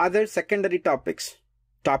on to other secondary topics.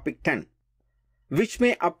 Topic 10, which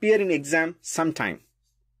may appear in exam sometime.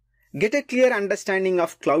 Get a clear understanding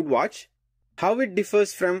of CloudWatch, how it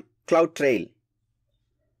differs from CloudTrail.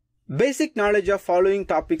 Basic knowledge of following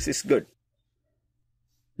topics is good: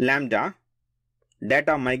 Lambda,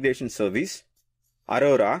 Data Migration Service,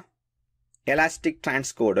 Aurora, Elastic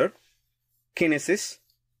Transcoder, Kinesis,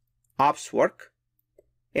 OpsWork,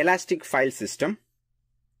 Elastic File System,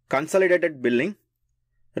 Consolidated Billing,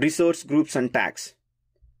 Resource Groups and Tags.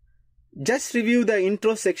 Just review the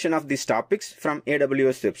intro section of these topics from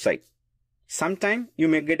AWS website. Sometime you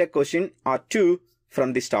may get a question or two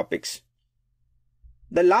from these topics.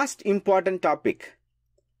 The last important topic,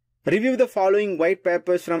 Review the following white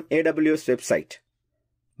papers from AWS website.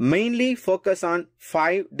 Mainly focus on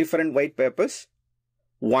 5 different white papers.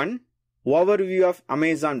 1. Overview of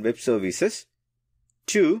Amazon Web Services.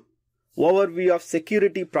 2. Overview of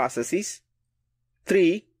security processes.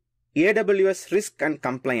 3. AWS risk and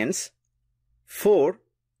compliance. 4.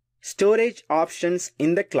 Storage options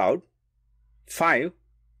in the cloud. 5.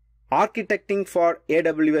 Architecting for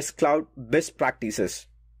AWS cloud best practices.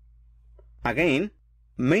 Again,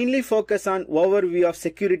 mainly focus on overview of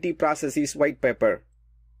security processes white paper,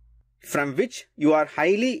 from which you are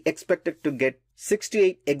highly expected to get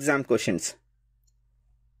 68 exam questions.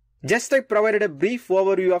 Just I provided a brief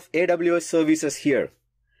overview of AWS services here.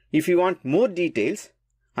 If you want more details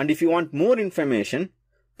and if you want more information,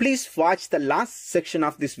 please watch the last section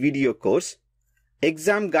of this video course,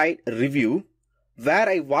 Exam Guide Review, where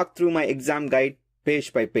I walk through my exam guide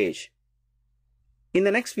page by page. In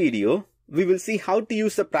the next video, we will see how to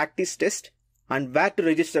use the practice test and where to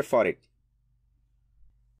register for it.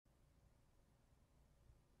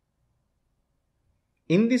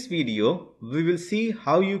 In this video, we will see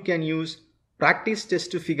how you can use practice test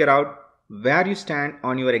to figure out where you stand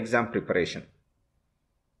on your exam preparation.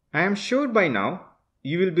 I am sure by now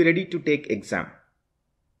you will be ready to take exam.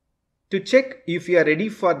 To check if you are ready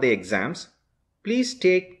for the exams, please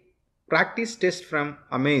take practice test from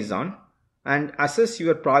Amazon and assess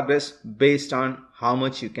your progress based on how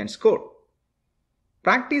much you can score.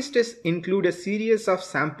 Practice tests include a series of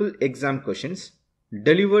sample exam questions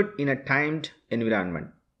delivered in a timed environment.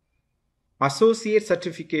 Associate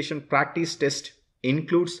certification practice test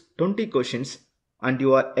includes 20 questions and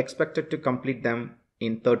you are expected to complete them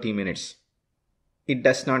in 30 minutes. It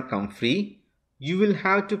does not come free. You will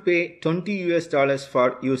have to pay $20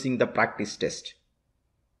 for using the practice test.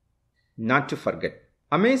 Not to forget,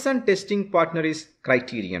 Amazon testing partner is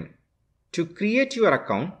Criterion. To create your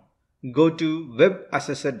account, go to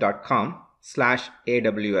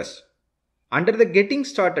webassessor.com/AWS. Under the Getting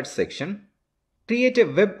Started section, create a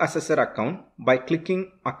Web Assessor account by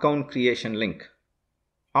clicking Account Creation link.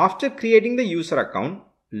 After creating the user account,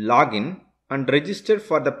 log in and register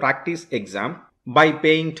for the practice exam by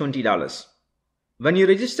paying $20. When you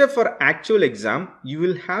register for actual exam, you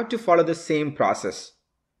will have to follow the same process.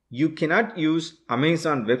 You cannot use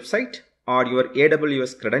Amazon website or your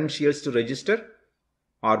AWS credentials to register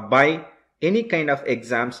or buy any kind of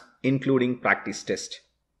exams including practice test.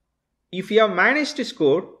 If you have managed to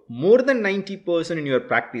score more than 90% in your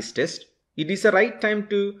practice test, it is the right time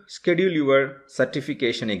to schedule your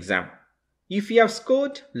certification exam. If you have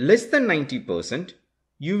scored less than 90%,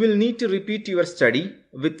 you will need to repeat your study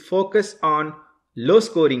with focus on low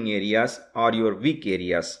scoring areas or your weak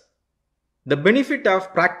areas. The benefit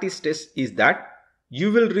of practice test is that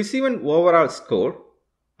you will receive an overall score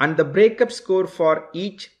and the breakup score for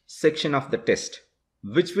each section of the test,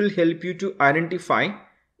 which will help you to identify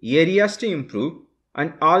areas to improve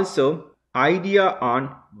and also idea on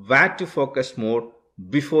where to focus more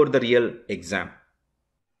before the real exam.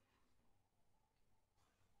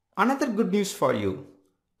 Another good news for you.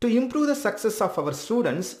 To improve the success of our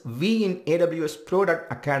students, we in AWS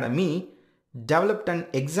Product Academy developed an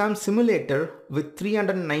exam simulator with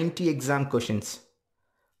 390 exam questions.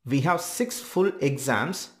 We have 6 full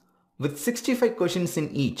exams with 65 questions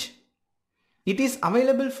in each. It is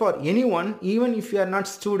available for anyone even if you are not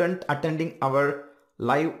a student attending our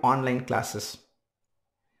live online classes.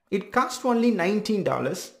 It costs only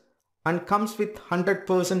 $19 and comes with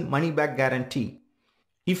 100% money back guarantee.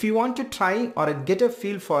 If you want to try or get a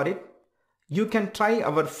feel for it, you can try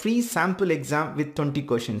our free sample exam with 20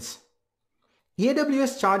 questions.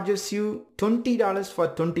 AWS charges you $20 for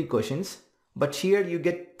 20 questions, but here you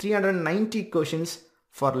get 390 questions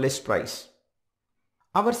for less price.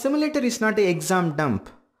 Our simulator is not an exam dump.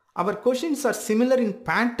 Our questions are similar in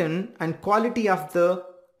pattern and quality of the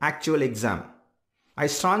actual exam. I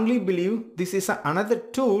strongly believe this is another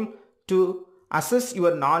tool to assess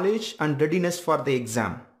your knowledge and readiness for the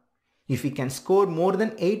exam. If you can score more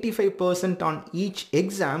than 85% on each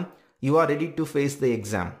exam, you are ready to face the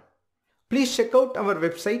exam. Please check out our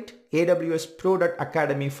website AWS Product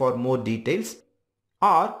Academy for more details,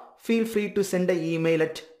 or feel free to send an email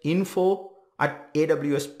at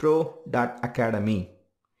info@awspro.academy.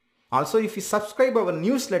 Also, if you subscribe our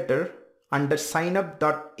newsletter under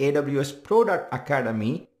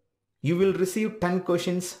signup.awspro.academy, you will receive 10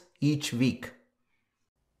 questions each week.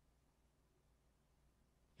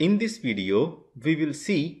 In this video, we will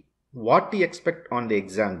see what to expect on the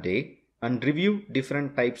exam day and review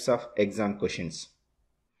different types of exam questions.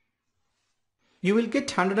 You will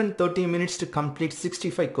get 130 minutes to complete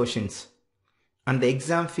 65 questions and the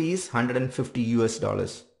exam fee is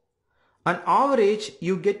 $150. On average,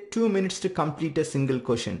 you get 2 minutes to complete a single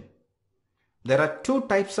question. There are two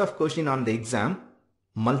types of question on the exam.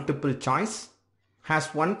 Multiple choice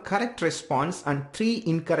has one correct response and 3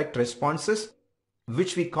 incorrect responses,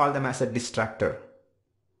 which we call them as a distractor.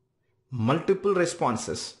 Multiple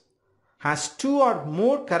responses has 2 or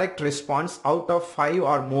more correct response out of 5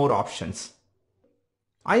 or more options.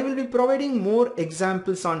 I will be providing more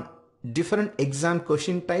examples on different exam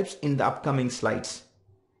question types in the upcoming slides.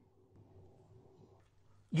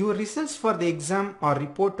 Your results for the exam are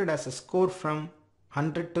reported as a score from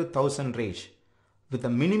 100 to 1000 range with a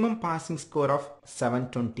minimum passing score of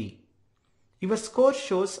 720. Your score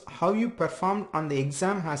shows how you performed on the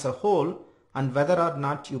exam as a whole and whether or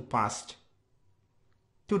not you passed.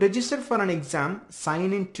 To register for an exam,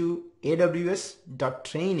 sign in to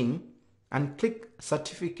aws.training and click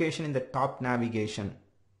certification in the top navigation.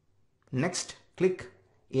 Next, click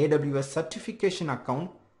AWS certification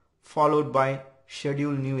account followed by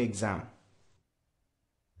schedule new exam.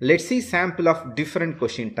 Let's see sample of different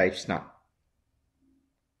question types now.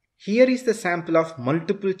 Here is the sample of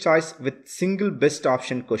multiple choice with single best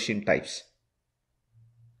option question types.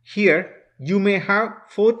 Here you may have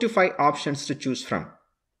 4 to 5 options to choose from.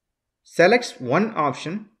 Select one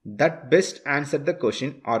option that best answer the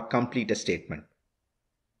question or complete a statement.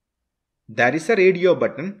 There is a radio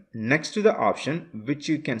button next to the option which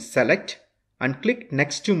you can select and click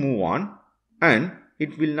next to move on, and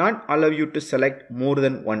it will not allow you to select more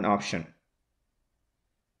than one option.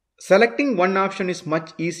 Selecting one option is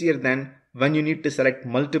much easier than when you need to select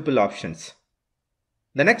multiple options.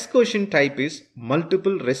 The next question type is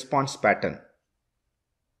multiple response pattern.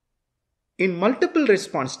 In multiple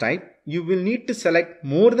response type, you will need to select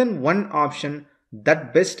more than one option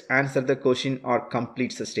that best answer the question or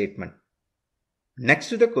completes the statement. Next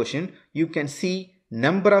to the question, you can see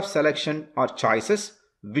number of selection or choices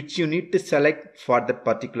which you need to select for that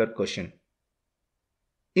particular question.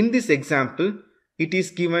 In this example, it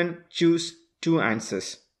is given choose 2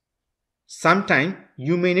 answers. Sometimes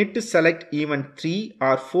you may need to select even 3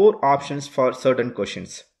 or 4 options for certain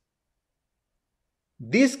questions.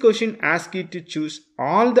 This question asks you to choose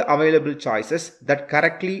all the available choices that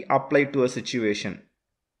correctly apply to a situation.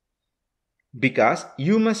 Because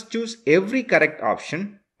you must choose every correct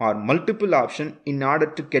option or multiple option in order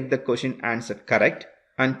to get the question answered correct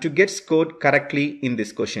and to get scored correctly in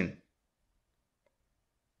this question.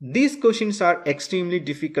 These questions are extremely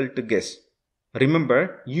difficult to guess.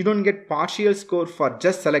 Remember, you don't get partial score for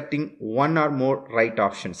just selecting one or more right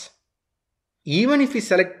options. Even if you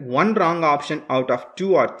select one wrong option out of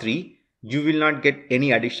 2 or 3, you will not get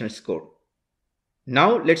any additional score.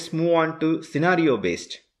 Now let's move on to scenario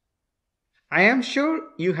based. I am sure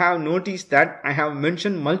you have noticed that I have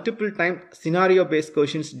mentioned multiple times scenario based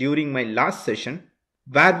questions during my last session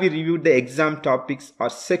where we reviewed the exam topics or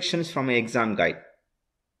sections from an exam guide.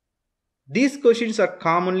 These questions are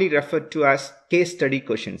commonly referred to as case study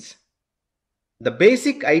questions. The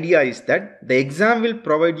basic idea is that the exam will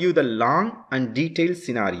provide you the long and detailed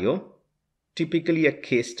scenario, typically a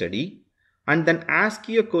case study, and then ask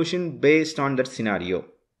you a question based on that scenario.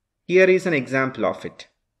 Here is an example of it.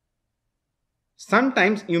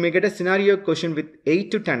 Sometimes you may get a scenario question with 8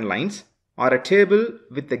 to 10 lines or a table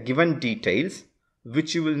with the given details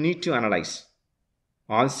which you will need to analyze.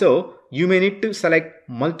 Also, you may need to select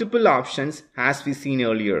multiple options as we seen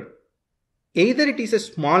earlier. Either it is a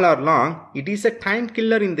small or long, it is a time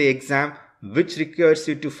killer in the exam which requires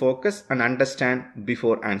you to focus and understand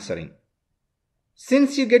before answering.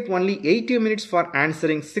 Since you get only 80 minutes for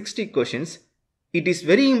answering 60 questions, it is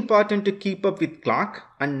very important to keep up with clock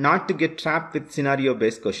and not to get trapped with scenario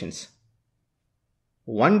based questions.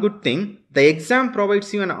 One good thing, the exam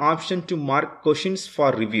provides you an option to mark questions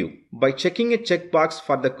for review by checking a checkbox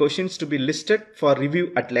for the questions to be listed for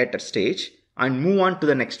review at later stage and move on to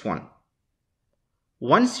the next one.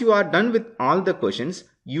 Once you are done with all the questions,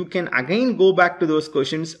 you can again go back to those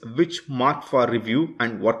questions which marked for review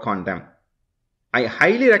and work on them. I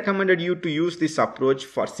highly recommended you to use this approach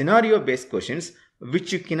for scenario based questions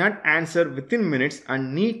which you cannot answer within minutes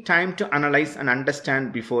and need time to analyze and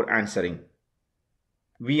understand before answering.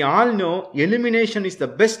 We all know elimination is the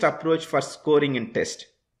best approach for scoring in test.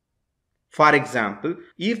 For example,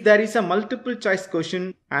 if there is a multiple choice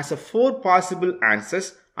question as a 4 possible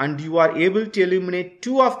answers and you are able to eliminate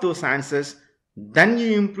 2 of those answers, then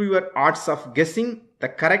you improve your odds of guessing the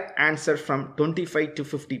correct answer from 25 to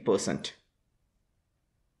 50%.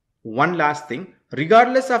 One last thing,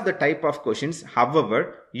 regardless of the type of questions,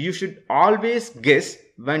 however, you should always guess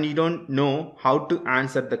when you don't know how to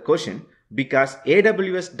answer the question because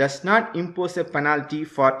AWS does not impose a penalty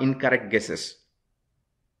for incorrect guesses.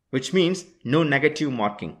 which means no negative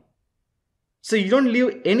marking. So you don't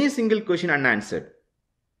leave any single question unanswered.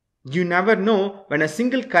 You never know when a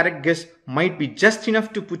single correct guess might be just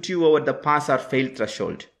enough to put you over the pass or fail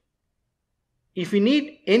threshold. If you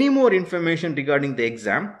need any more information regarding the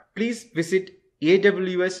exam, please visit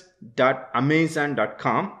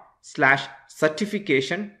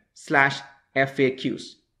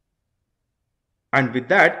aws.amazon.com/certification/FAQs. And with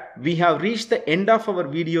that, we have reached the end of our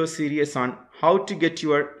video series on how to get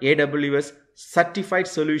your AWS Certified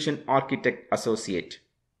Solution Architect Associate.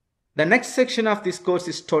 The next section of this course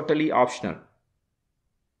is totally optional.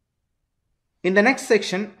 In the next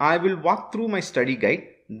section, I will walk through my study guide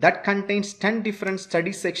that contains 10 different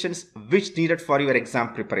study sections which needed for your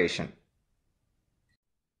exam preparation.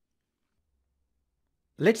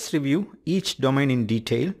 Let's review each domain in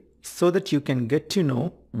detail so that you can get to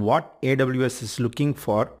know what AWS is looking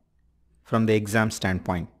for from the exam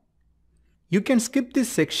standpoint. You can skip this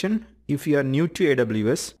section if you are new to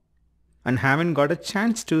AWS and haven't got a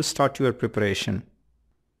chance to start your preparation.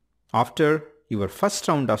 After your first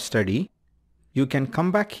round of study, you can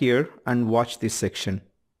come back here and watch this section.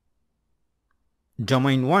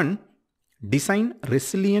 Domain 1, Design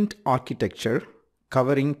Resilient Architecture,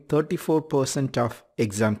 covering 34% of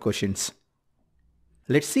exam questions.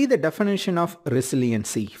 Let's see the definition of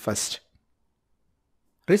resiliency first.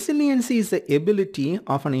 Resiliency is the ability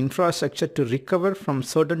of an infrastructure to recover from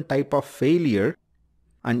certain type of failure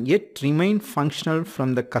and yet remain functional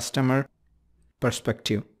from the customer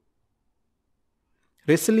perspective.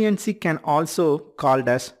 Resiliency can also be called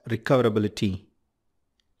as recoverability.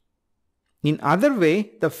 In other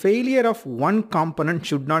way, the failure of one component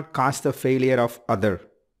should not cause the failure of other.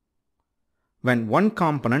 When one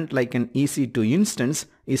component like an EC2 instance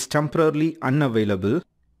is temporarily unavailable,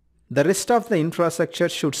 the rest of the infrastructure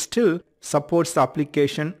should still support the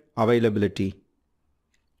application availability.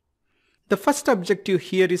 The first objective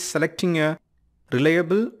here is selecting a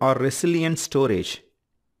reliable or resilient storage.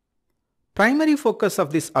 Primary focus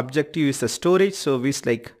of this objective is a storage service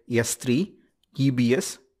like S3,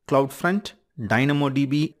 EBS, CloudFront,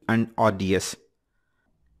 DynamoDB and RDS.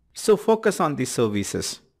 So focus on these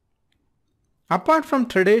services. Apart from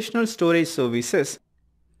traditional storage services,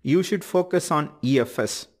 you should focus on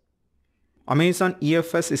EFS. Amazon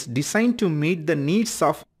EFS is designed to meet the needs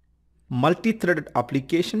of multi-threaded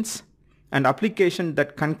applications and applications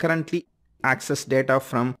that concurrently access data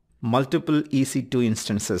from multiple EC2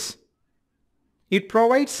 instances. It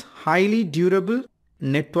provides highly durable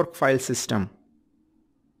network file system.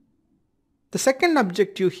 The second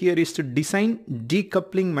objective here is to design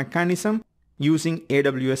decoupling mechanism using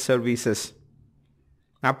AWS services.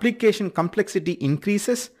 Application complexity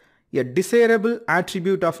increases. A desirable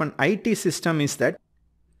attribute of an IT system is that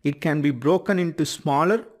it can be broken into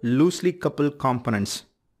smaller, loosely coupled components.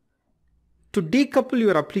 To decouple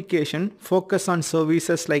your application, focus on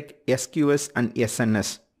services like SQS and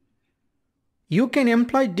SNS. You can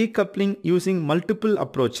employ decoupling using multiple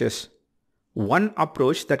approaches. One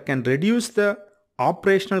approach that can reduce the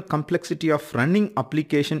operational complexity of running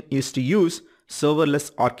application is to use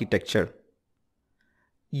serverless architecture.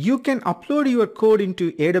 You can upload your code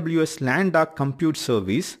into AWS Lambda compute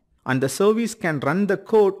service and the service can run the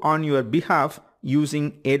code on your behalf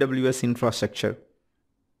using AWS infrastructure.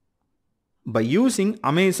 By using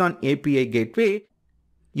Amazon API Gateway,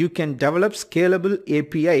 you can develop scalable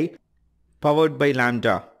API powered by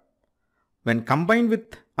Lambda. When combined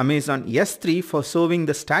with Amazon S3 for serving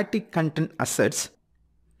the static content assets,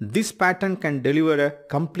 this pattern can deliver a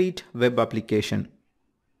complete web application.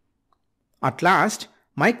 At last,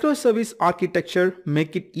 microservice architecture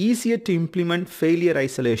make it easier to implement failure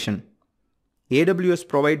isolation. AWS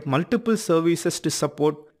provide multiple services to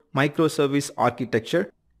support microservice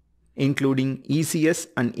architecture, including ECS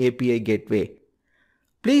and API Gateway.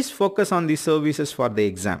 Please focus on these services for the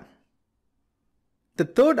exam. The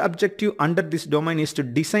third objective under this domain is to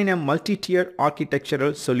design a multi-tier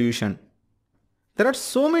architectural solution. There are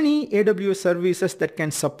so many AWS services that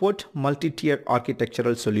can support multi-tier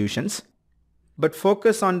architectural solutions, but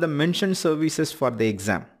focus on the mentioned services for the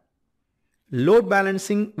exam. Load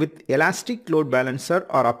balancing with Elastic Load Balancer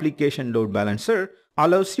or Application Load Balancer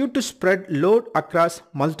allows you to spread load across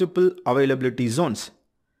multiple availability zones.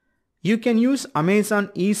 You can use Amazon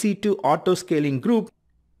EC2 Autoscaling Group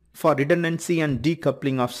for redundancy and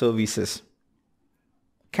decoupling of services.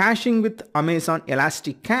 Caching with Amazon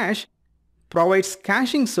Elastic Cache provides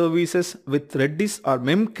caching services with Redis or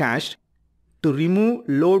Memcache to remove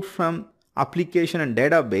load from application and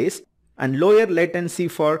database and lower latency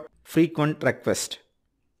for frequent requests.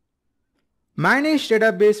 Managed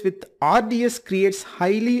database with RDS creates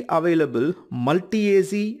highly available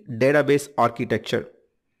multi-AZ database architecture.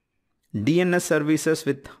 DNS services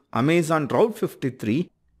with Amazon Route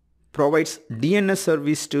 53 provides DNS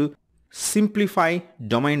service to simplify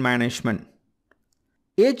domain management.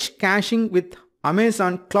 Edge caching with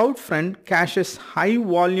Amazon CloudFront caches high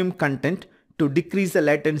volume content to decrease the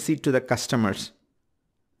latency to the customers.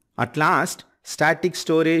 At last, static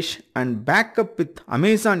storage and backup with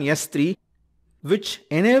Amazon S3, which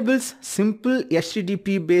enables simple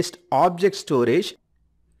HTTP based object storage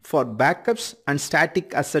for backups and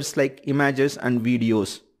static assets like images and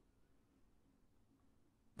videos.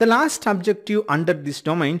 The last objective under this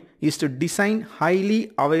domain is to design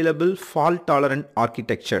highly available fault-tolerant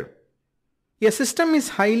architecture. A system is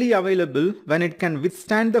highly available when it can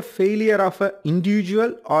withstand the failure of an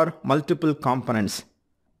individual or multiple components.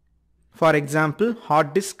 For example,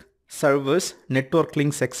 hard disk, servers, network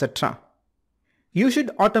links, etc. You should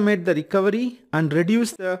automate the recovery and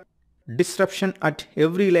reduce the disruption at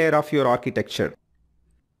every layer of your architecture.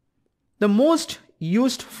 The most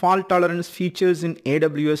used fault tolerance features in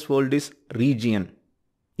AWS world is region.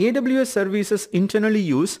 AWS services internally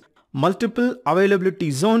use multiple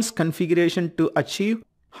availability zones configuration to achieve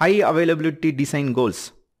high availability design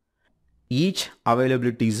goals. Each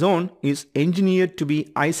availability zone is engineered to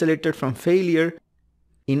be isolated from failure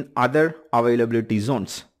in other availability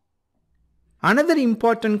zones. Another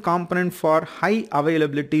important component for high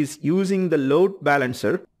availability is using the load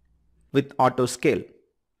balancer with autoscale.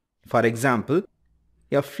 For example,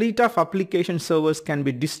 a fleet of application servers can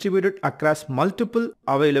be distributed across multiple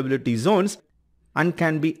availability zones and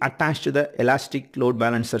can be attached to the Elastic Load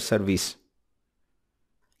Balancer service.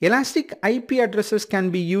 Elastic IP addresses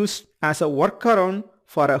can be used as a workaround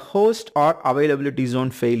for a host or availability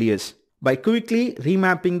zone failures by quickly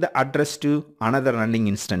remapping the address to another running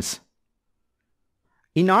instance.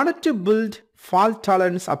 In order to build fault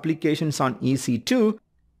tolerance applications on EC2,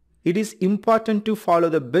 it is important to follow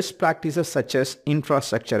the best practices such as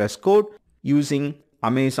infrastructure as code, using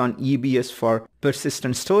Amazon EBS for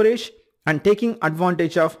persistent storage, and taking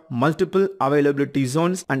advantage of multiple availability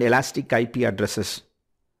zones and elastic IP addresses.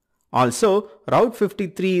 Also, Route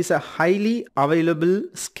 53 is a highly available,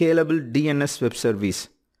 scalable DNS web service.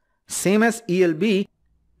 Same as ELB,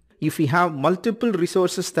 if you have multiple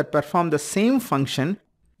resources that perform the same function,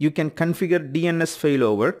 you can configure DNS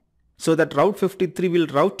failover so that Route 53 will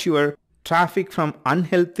route your traffic from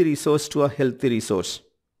unhealthy resource to a healthy resource.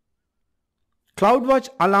 CloudWatch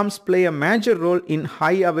alarms play a major role in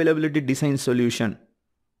high availability design solution.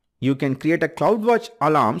 You can create a CloudWatch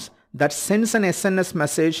alarms that sends an SNS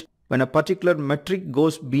message when a particular metric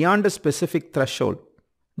goes beyond a specific threshold.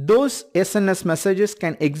 Those SNS messages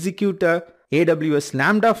can execute a AWS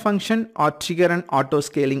Lambda function or trigger an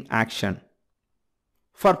auto-scaling action.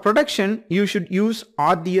 For production, you should use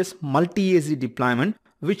RDS multi-AZ deployment,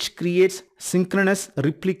 which creates synchronous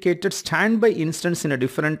replicated standby instance in a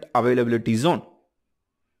different availability zone.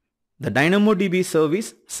 The DynamoDB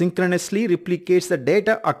service synchronously replicates the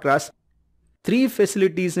data across 3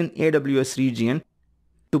 facilities in AWS region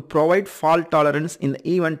to provide fault tolerance in the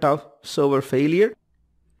event of server failure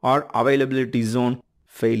or availability zone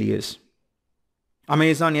failures.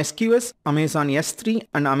 Amazon SQS, Amazon S3,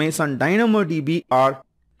 and Amazon DynamoDB are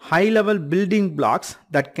high-level building blocks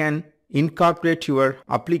that can incorporate your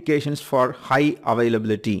applications for high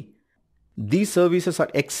availability. These services are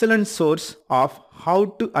excellent source of how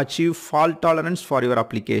to achieve fault tolerance for your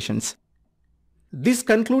applications. This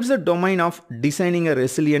concludes the domain of designing a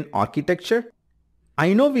resilient architecture.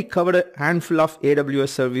 I know we covered a handful of AWS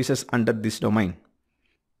services under this domain.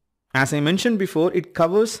 As I mentioned before, it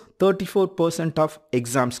covers 34% of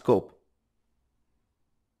exam scope.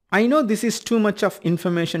 I know this is too much of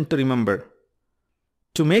information to remember.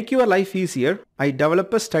 To make your life easier, I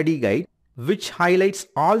developed a study guide which highlights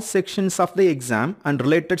all sections of the exam and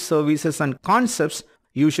related services and concepts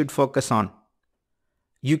you should focus on.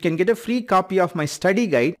 You can get a free copy of my study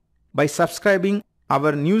guide by subscribing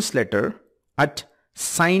our newsletter at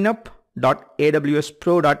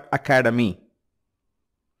signup.awspro.academy.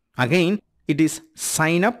 Again, it is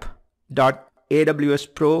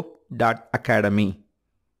signup.awspro.academy.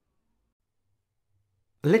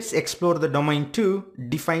 Let's explore the domain 2,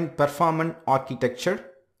 define performant architecture,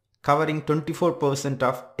 covering 24%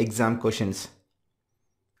 of exam questions.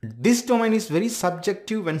 This domain is very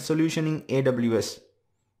subjective when solutioning AWS.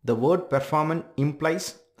 The word performant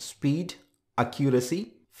implies speed,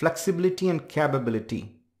 accuracy, flexibility, and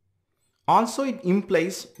capability. Also, it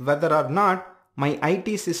implies whether or not my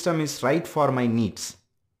IT system is right for my needs.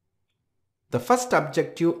 The first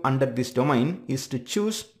objective under this domain is to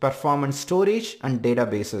choose performance storage and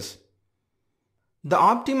databases. The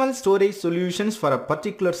optimal storage solutions for a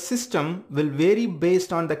particular system will vary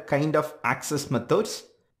based on the kind of access methods,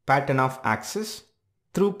 pattern of access,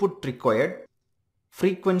 throughput required,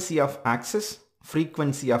 frequency of access,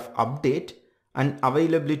 frequency of update, and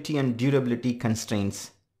availability and durability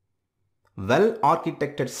constraints.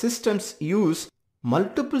 Well-architected systems use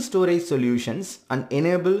multiple storage solutions and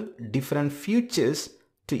enable different features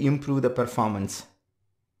to improve the performance.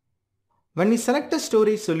 When we select a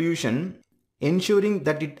storage solution, ensuring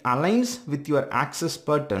that it aligns with your access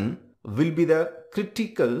pattern will be the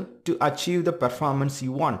critical to achieve the performance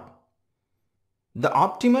you want. The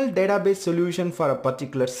optimal database solution for a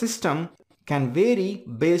particular system can vary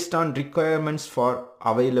based on requirements for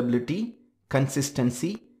availability,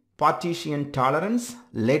 consistency, partition tolerance,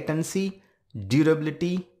 latency,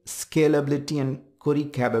 durability, scalability, and query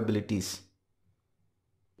capabilities.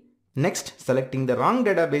 Next, selecting the wrong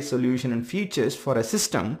database solution and features for a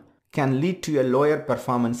system can lead to a lower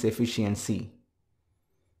performance efficiency.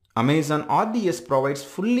 Amazon RDS provides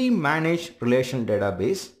fully managed relational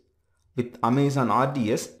database. With Amazon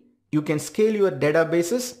RDS, you can scale your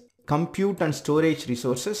databases, compute and storage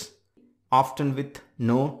resources, often with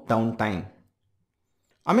no downtime.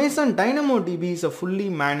 Amazon DynamoDB is a fully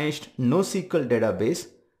managed NoSQL database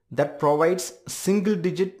that provides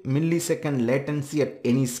single-digit millisecond latency at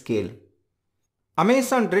any scale.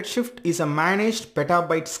 Amazon Redshift is a managed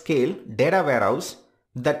petabyte scale data warehouse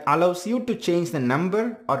that allows you to change the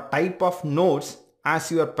number or type of nodes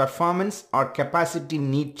as your performance or capacity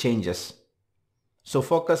need changes. So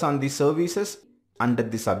focus on these services under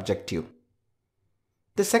this objective.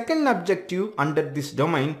 The second objective under this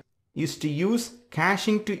domain is to use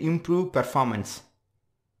caching to improve performance.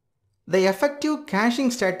 The effective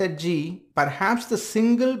caching strategy, perhaps the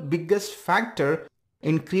single biggest factor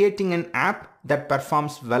in creating an app that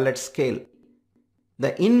performs well at scale.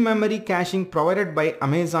 The in-memory caching provided by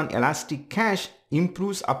Amazon Elastic Cache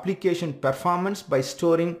improves application performance by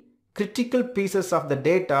storing critical pieces of the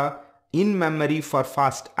data in memory for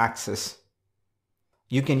fast access.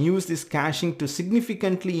 You can use this caching to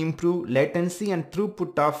significantly improve latency and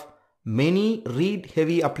throughput of many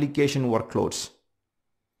read-heavy application workloads.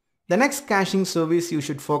 The next caching service you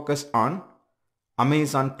should focus on,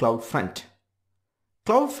 Amazon CloudFront.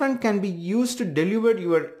 CloudFront can be used to deliver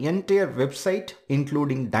your entire website,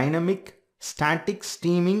 including dynamic, static,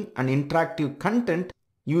 streaming, and interactive content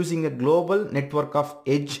using a global network of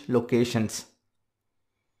edge locations.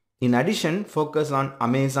 In addition, focus on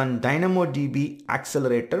Amazon DynamoDB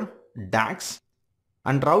Accelerator, DAX,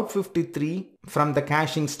 and Route 53 from the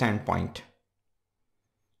caching standpoint.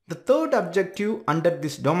 The third objective under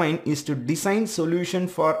this domain is to design solution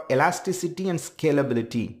for elasticity and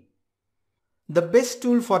scalability. The best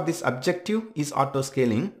tool for this objective is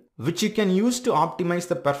autoscaling, which you can use to optimize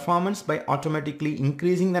the performance by automatically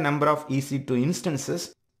increasing the number of EC2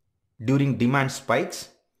 instances during demand spikes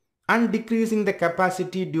and decreasing the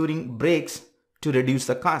capacity during breaks to reduce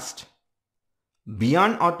the cost.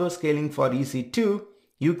 Beyond autoscaling for EC2,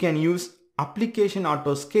 you can use application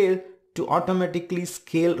autoscale to automatically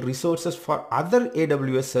scale resources for other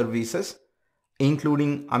AWS services,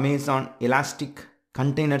 including Amazon Elastic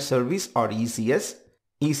Container Service or ECS,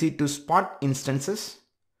 EC2 Spot instances,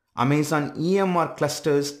 Amazon EMR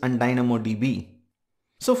clusters, and DynamoDB.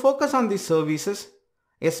 So focus on these services,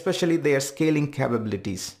 especially their scaling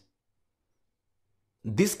capabilities.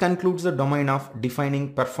 This concludes the domain of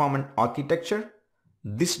defining performant architecture.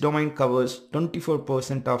 This domain covers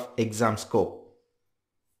 24% of exam scope.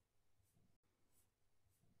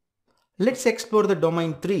 Let's explore the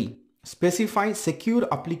domain 3, specify secure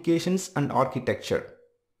applications and architecture,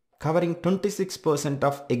 covering 26%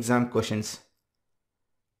 of exam questions.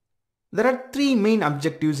 There are three main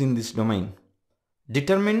objectives in this domain.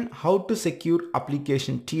 Determine how to secure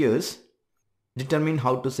application tiers, determine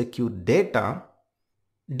how to secure data,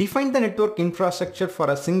 define the network infrastructure for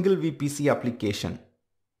a single VPC application.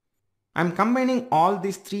 I'm combining all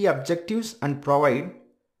these three objectives and provide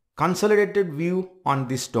consolidated view on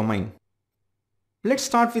this domain. Let's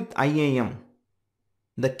start with IAM.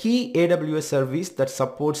 The key AWS service that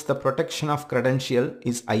supports the protection of credential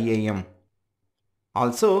is IAM.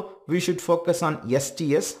 Also, we should focus on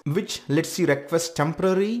STS, which lets you request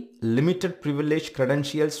temporary, limited privilege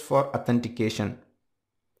credentials for authentication.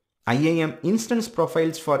 IAM instance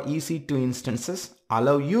profiles for EC2 instances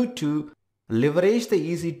allow you to leverage the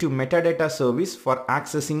EC2 metadata service for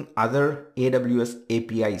accessing other AWS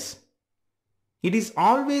APIs. It is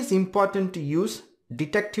always important to use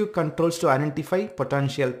detective controls to identify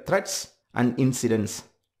potential threats and incidents.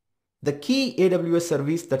 The key AWS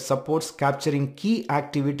service that supports capturing key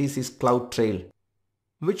activities is CloudTrail,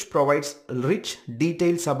 which provides rich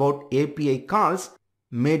details about API calls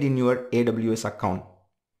made in your AWS account.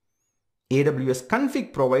 AWS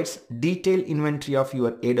Config provides detailed inventory of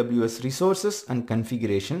your AWS resources and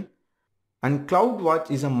configuration, and CloudWatch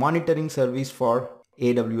is a monitoring service for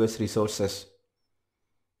AWS resources.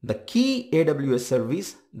 The key AWS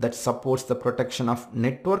service that supports the protection of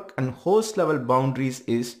network and host level boundaries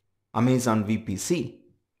is Amazon VPC.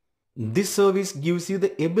 This service gives you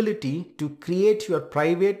the ability to create your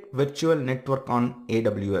private virtual network on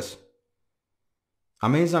AWS.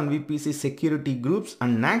 Amazon VPC security groups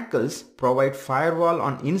and NACLs provide firewall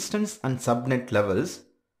on instance and subnet levels.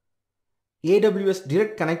 AWS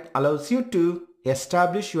Direct Connect allows you to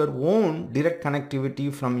establish your own direct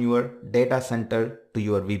connectivity from your data center to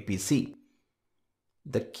your VPC.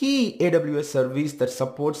 The key AWS service that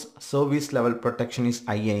supports service level protection is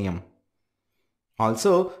IAM.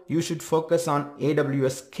 Also, you should focus on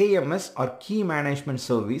AWS KMS or Key Management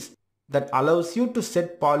Service that allows you to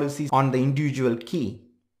set policies on the individual key.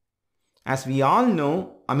 As we all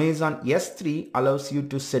know, Amazon S3 allows you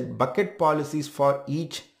to set bucket policies for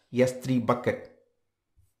each S3 bucket.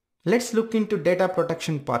 Let's look into data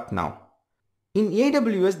protection part now. In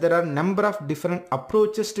AWS, there are a number of different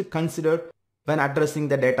approaches to consider when addressing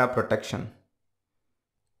the data protection.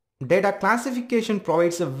 Data classification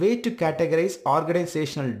provides a way to categorize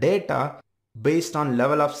organizational data based on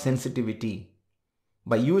level of sensitivity.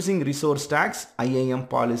 By using resource tags, IAM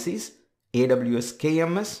policies, AWS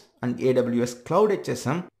KMS, and AWS Cloud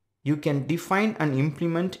HSM, you can define and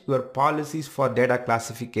implement your policies for data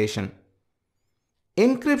classification.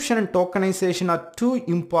 Encryption and tokenization are two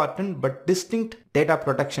important but distinct data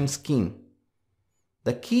protection schemes.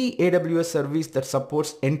 The key AWS service that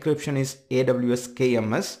supports encryption is AWS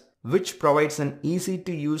KMS, which provides an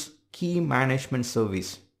easy-to-use key management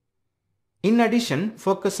service. In addition,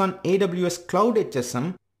 focus on AWS Cloud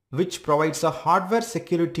HSM, which provides a hardware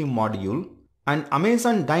security module, and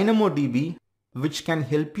Amazon DynamoDB, which can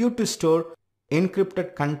help you to store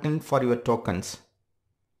encrypted content for your tokens.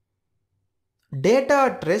 Data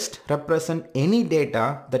at rest represent any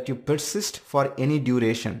data that you persist for any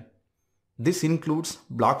duration. This includes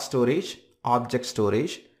block storage, object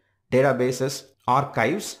storage, databases,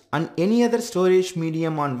 archives, and any other storage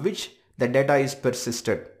medium on which the data is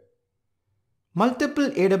persisted. Multiple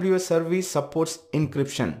AWS service supports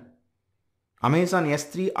encryption. Amazon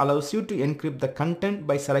S3 allows you to encrypt the content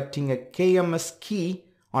by selecting a KMS key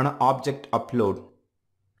on an object upload.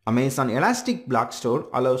 Amazon Elastic Block Store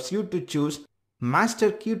allows you to choose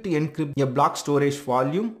master key to encrypt a block storage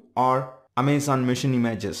volume or Amazon machine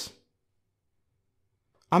images.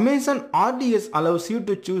 Amazon RDS allows you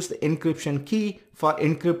to choose the encryption key for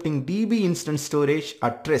encrypting DB instance storage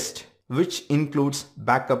at rest, which includes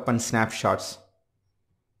backup and snapshots.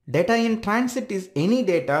 Data in transit is any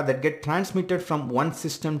data that gets transmitted from one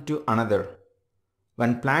system to another.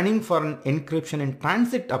 When planning for an encryption in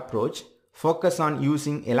transit approach, focus on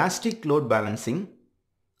using Elastic Load Balancing,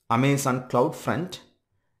 Amazon CloudFront,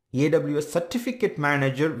 AWS Certificate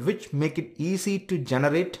Manager, which make it easy to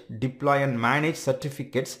generate, deploy and manage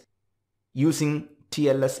certificates using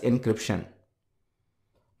TLS encryption.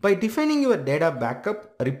 By defining your data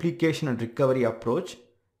backup, replication and recovery approach,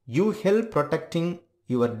 you help protecting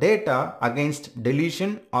your data against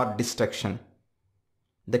deletion or destruction.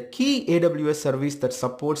 The key AWS service that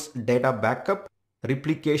supports data backup,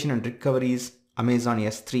 replication and recovery is Amazon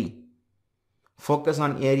S3. Focus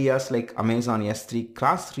on areas like Amazon S3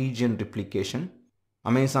 cross-region replication,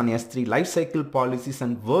 Amazon S3 lifecycle policies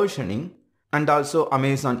and versioning, and also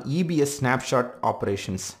Amazon EBS snapshot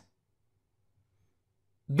operations.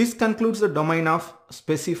 This concludes the domain of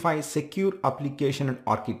specify secure application and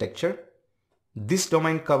architecture. This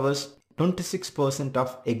domain covers 26%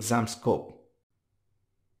 of exam scope.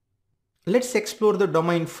 Let's explore the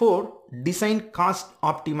domain 4, design cost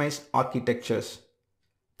optimized architectures,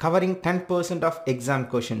 covering 10% of exam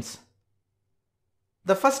questions.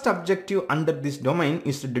 The first objective under this domain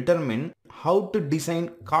is to determine how to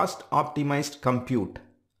design cost optimized compute.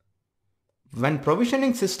 When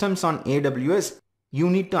provisioning systems on AWS, you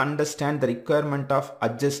need to understand the requirement of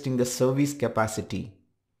adjusting the service capacity.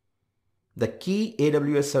 The key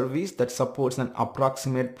AWS service that supports an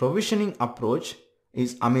approximate provisioning approach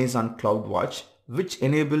is Amazon CloudWatch, which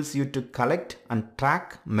enables you to collect and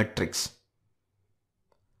track metrics.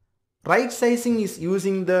 Right sizing is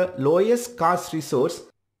using the lowest cost resource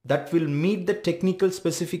that will meet the technical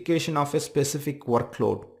specification of a specific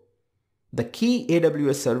workload. The key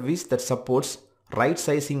AWS service that supports right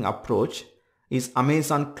sizing approach is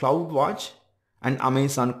Amazon CloudWatch, and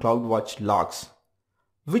Amazon CloudWatch logs,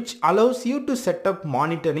 which allows you to set up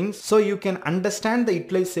monitoring so you can understand the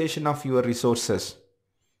utilization of your resources.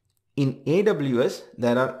 In AWS,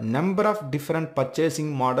 there are a number of different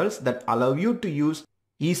purchasing models that allow you to use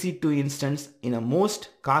EC2 instance in a most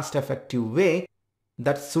cost-effective way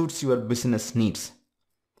that suits your business needs.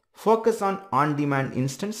 Focus on on-demand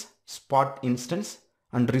instance, spot instance,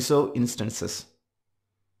 and reserve instances.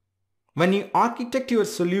 When you architect your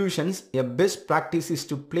solutions, a best practice is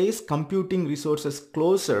to place computing resources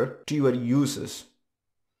closer to your users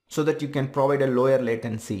so that you can provide a lower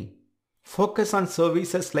latency. Focus on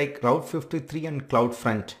services like Route 53 and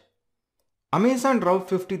CloudFront. Amazon Route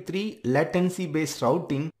 53 latency-based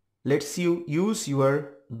routing lets you use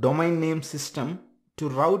your domain name system to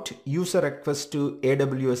route user requests to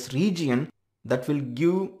AWS region that will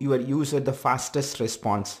give your user the fastest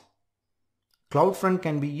response. CloudFront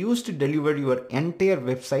can be used to deliver your entire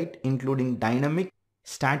website, including dynamic,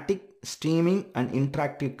 static, streaming, and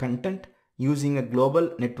interactive content using a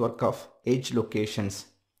global network of edge locations.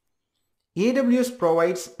 AWS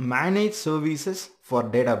provides managed services for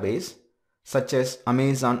database such as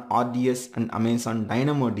Amazon RDS and Amazon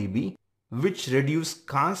DynamoDB, which reduce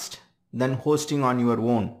cost than hosting on your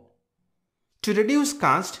own. To reduce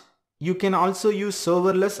cost, you can also use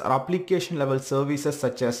serverless or application level services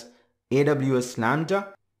such as AWS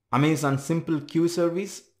Lambda, Amazon Simple Queue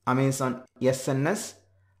Service, Amazon SNS,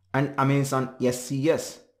 and Amazon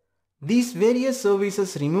SCS. These various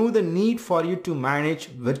services remove the need for you to manage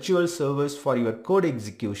virtual servers for your code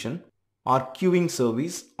execution or queuing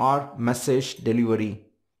service or message delivery.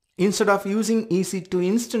 Instead of using EC2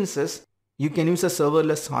 instances, you can use a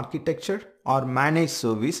serverless architecture or managed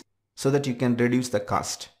service so that you can reduce the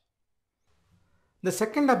cost. The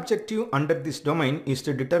second objective under this domain is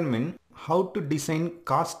to determine how to design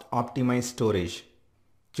cost-optimized storage.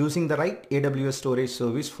 Choosing the right AWS storage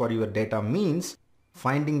service for your data means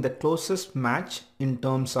finding the closest match in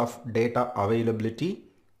terms of data availability,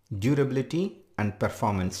 durability, and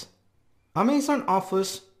performance. Amazon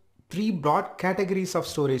offers three broad categories of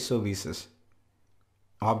storage services: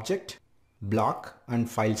 object, block, and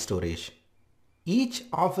file storage. Each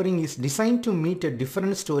offering is designed to meet a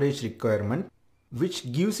different storage requirement,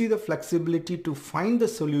 which gives you the flexibility to find the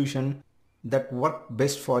solution that works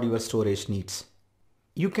best for your storage needs.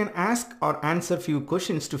 You can ask or answer few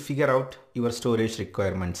questions to figure out your storage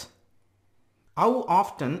requirements. How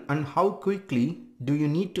often and how quickly do you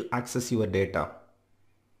need to access your data?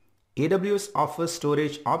 AWS offers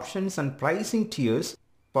storage options and pricing tiers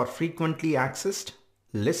for frequently accessed,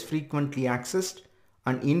 less frequently accessed,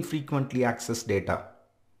 and infrequently accessed data.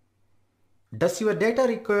 Does your data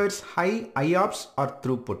requires high IOPS or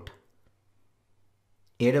throughput?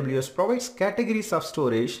 AWS provides categories of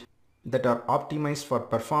storage that are optimized for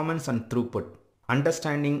performance and throughput.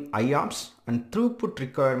 Understanding IOPS and throughput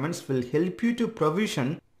requirements will help you to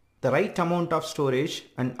provision the right amount of storage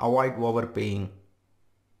and avoid overpaying.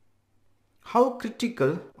 How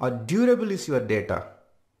critical or durable is your data?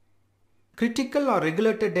 Critical or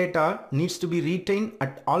regulated data needs to be retained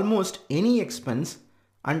at almost any expense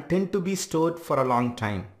and tend to be stored for a long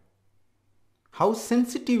time. How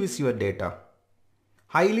sensitive is your data?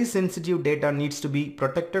 Highly sensitive data needs to be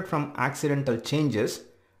protected from accidental changes,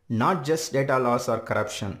 not just data loss or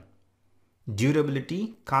corruption.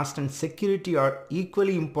 Durability, cost, and security are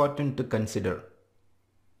equally important to consider.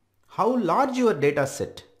 How large your data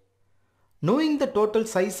set? Knowing the total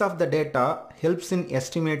size of the data helps in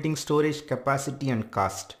estimating storage capacity and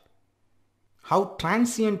cost. How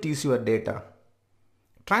transient is your data?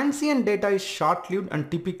 Transient data is short-lived and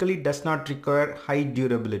typically does not require high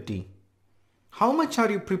durability. How much are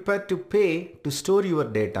you prepared to pay to store your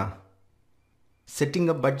data? Setting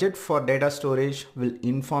a budget for data storage will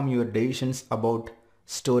inform your decisions about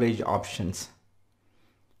storage options.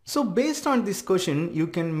 So based on this question, you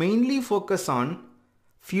can mainly focus on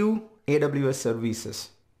few AWS services: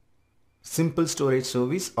 Simple Storage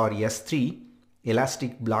Service or S3,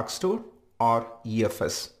 Elastic Block Store or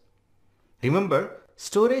EFS. Remember,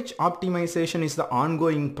 storage optimization is the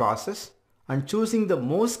ongoing process, and choosing the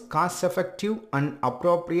most cost-effective and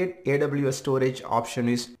appropriate AWS storage option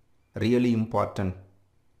is really important.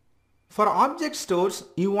 For object stores,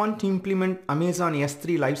 you want to implement Amazon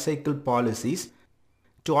S3 lifecycle policies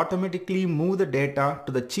to automatically move the data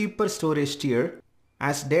to the cheaper storage tier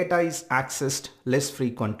as data is accessed less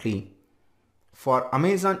frequently. For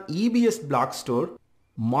Amazon EBS Block Store,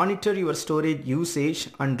 monitor your storage usage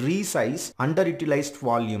and resize underutilized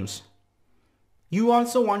volumes. You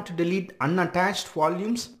also want to delete unattached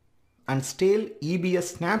volumes and stale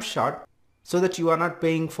EBS snapshot so that you are not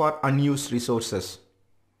paying for unused resources.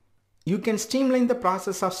 You can streamline the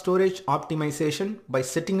process of storage optimization by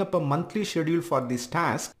setting up a monthly schedule for this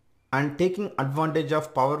task and taking advantage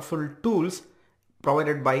of powerful tools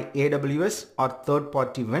provided by AWS or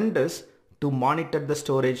third-party vendors to monitor the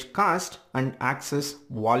storage cost and access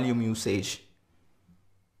volume usage.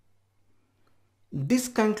 This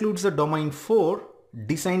concludes the domain 4,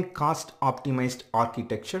 design cost optimized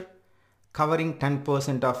architecture, covering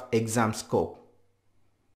 10% of exam scope.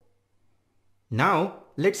 Now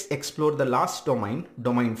let's explore the last domain,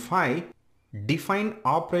 domain 5, define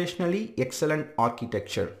operationally excellent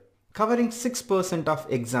architecture, covering 6% of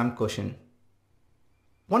exam question.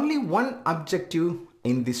 Only one objective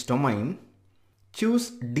in this domain: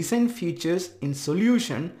 choose design features in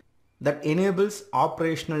solution that enables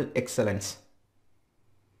operational excellence.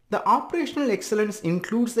 The operational excellence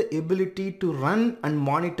includes the ability to run and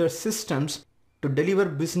monitor systems to deliver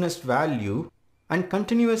business value and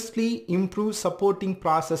continuously improve supporting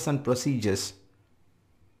process and procedures.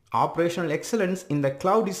 Operational excellence in the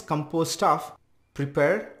cloud is composed of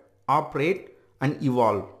prepare, operate, and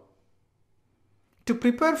evolve. To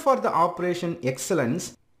prepare for the operation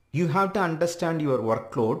excellence, you have to understand your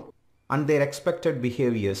workload and their expected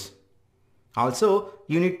behaviors. Also,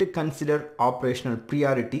 you need to consider operational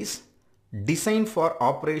priorities, design for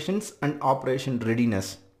operations and operation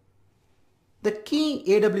readiness. The key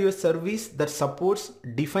AWS service that supports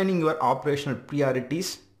defining your operational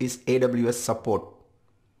priorities is AWS Support.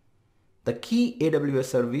 The key AWS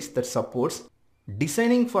service that supports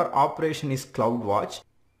designing for operation is CloudWatch,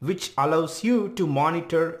 which allows you to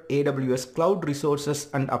monitor AWS cloud resources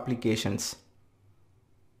and applications.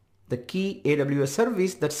 The key AWS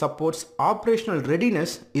service that supports operational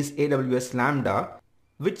readiness is AWS Lambda,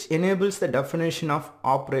 which enables the definition of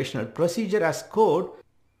operational procedure as code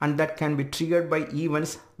and that can be triggered by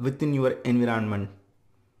events within your environment.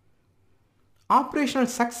 Operational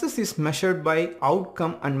success is measured by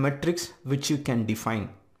outcome and metrics which you can define.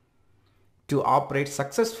 To operate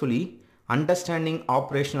successfully, understanding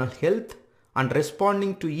operational health and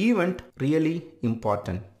responding to event really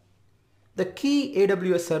important. The key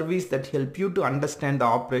AWS service that help you to understand the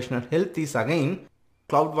operational health is again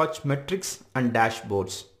CloudWatch metrics and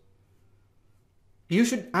dashboards. You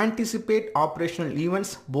should anticipate operational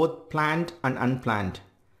events, both planned and unplanned.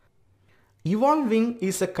 Evolving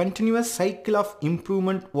is a continuous cycle of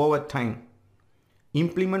improvement over time.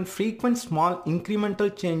 Implement frequent small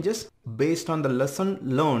incremental changes based on the lesson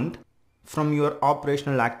learned from your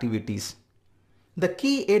operational activities. The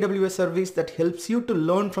key AWS service that helps you to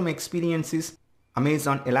learn from experience is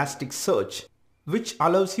Amazon Elasticsearch, which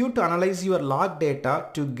allows you to analyze your log data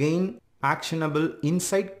to gain actionable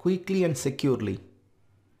insight quickly and securely.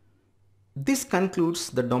 This concludes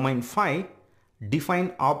the domain 5, define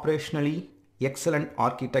operationally excellent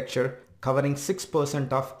architecture, covering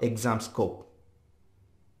 6% of exam scope.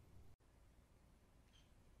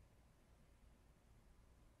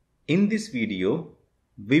 In this video,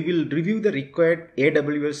 we will review the required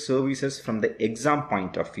AWS services from the exam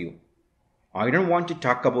point of view. I don't want to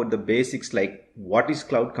talk about the basics like what is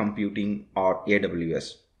cloud computing or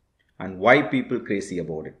AWS and why people crazy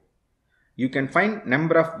about it. You can find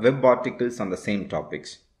number of web articles on the same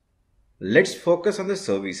topics. Let's focus on the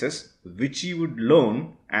services which you would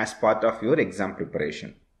learn as part of your exam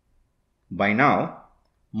preparation. By now,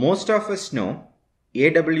 most of us know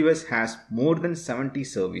AWS has more than 70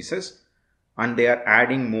 services and they are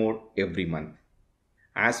adding more every month.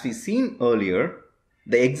 As we seen earlier,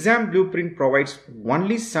 the exam blueprint provides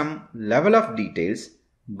only some level of details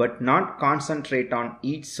but not concentrate on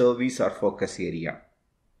each service or focus area.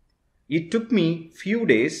 It took me few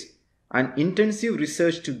days and intensive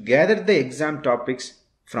research to gather the exam topics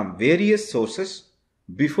from various sources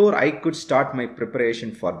before I could start my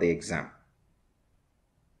preparation for the exam.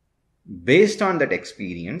 Based on that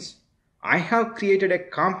experience, I have created a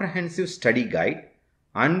comprehensive study guide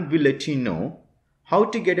and will let you know how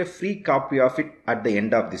to get a free copy of it at the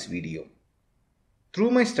end of this video.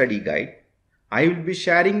 Through my study guide, I will be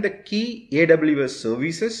sharing the key AWS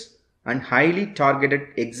services and highly targeted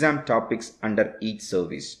exam topics under each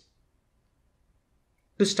service.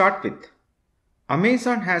 To start with,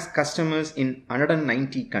 Amazon has customers in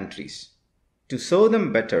 190 countries. To serve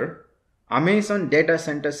them better, Amazon data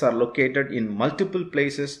centers are located in multiple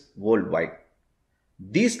places worldwide.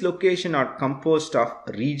 These locations are composed of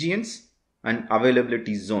regions and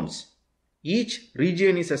availability zones. Each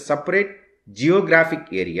region is a separate geographic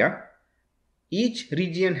area. Each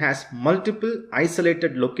region has multiple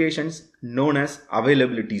isolated locations known as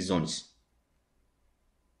availability zones.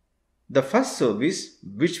 The first service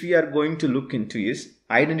which we are going to look into is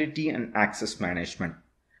Identity and Access Management.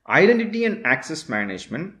 Identity and access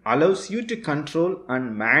management allows you to control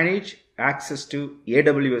and manage access to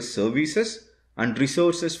AWS services and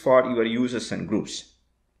resources for your users and groups.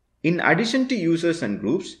 In addition to users and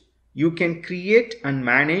groups, you can create and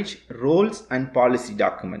manage roles and policy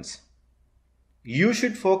documents. You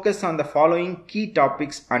should focus on the following key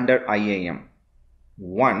topics under IAM.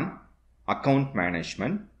 1. Account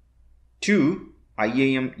management. 2.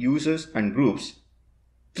 IAM users and groups.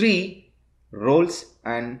 3. Roles,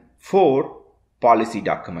 and 4. Policy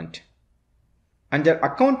document. Under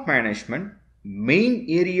account management, main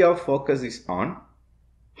area of focus is on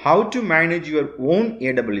how to manage your own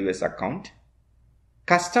AWS account,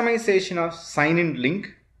 customization of sign-in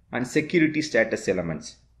link and security status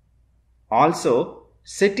elements. Also,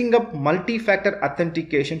 setting up multi-factor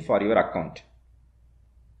authentication for your account.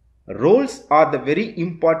 Roles are the very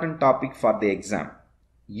important topic for the exam.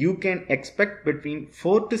 You can expect between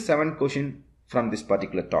 4 to 7 questions from this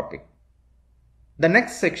particular topic. The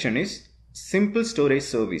next section is Simple Storage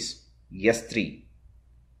Service, S3.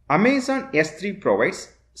 Amazon S3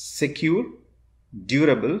 provides secure,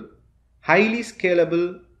 durable, highly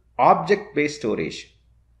scalable, object-based storage.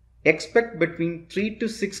 Expect between 3 to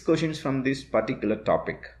 6 questions from this particular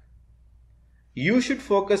topic. You should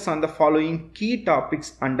focus on the following key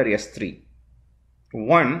topics under S3.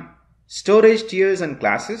 1. Storage tiers and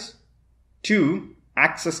classes. 2.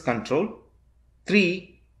 Access control.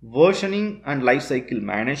 3. Versioning and lifecycle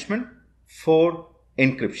management. 4.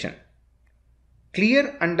 Encryption.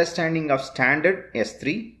 Clear understanding of standard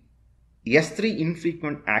S3, S3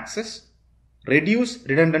 infrequent access, reduce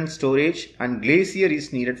redundant storage, and Glacier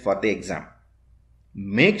is needed for the exam.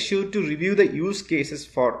 Make sure to review the use cases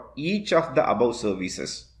for each of the above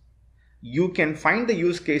services. You can find the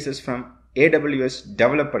use cases from AWS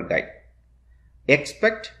Developer Guide.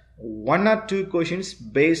 Expect 1 or 2 questions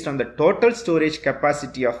based on the total storage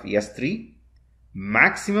capacity of S3,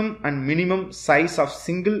 maximum and minimum size of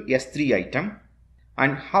single S3 item,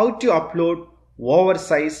 and how to upload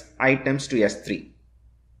oversized items to S3.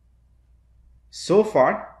 So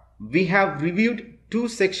far, we have reviewed 2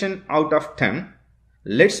 sections out of 10.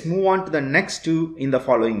 Let's move on to the next 2 in the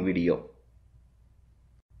following video.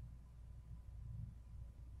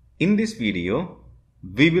 In this video,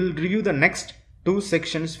 we will review the next 2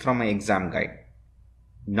 sections from my exam guide: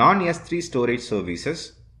 Non-S3 storage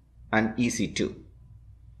services and EC2.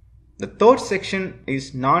 The third section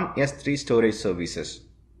is non-S3 storage services.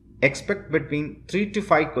 Expect between 3 to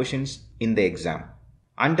 5 questions in the exam.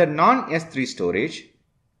 Under non-S3 storage,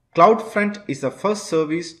 CloudFront is the first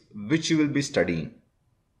service which you will be studying.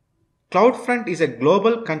 CloudFront is a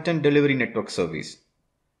global content delivery network service.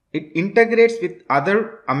 It integrates with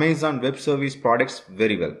other Amazon Web Service products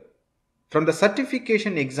very well. From the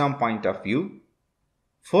certification exam point of view,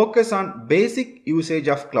 focus on basic usage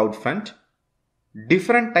of CloudFront,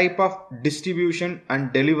 different type of distribution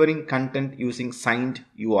and delivering content using signed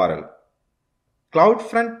URL.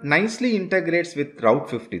 CloudFront nicely integrates with Route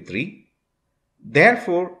 53.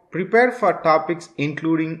 Therefore, prepare for topics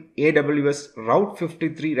including AWS Route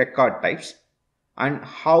 53 record types and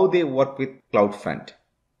how they work with CloudFront.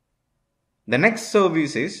 The next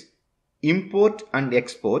service is import and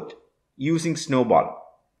export using Snowball.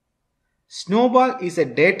 Snowball is a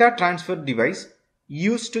data transfer device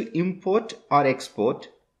used to import or export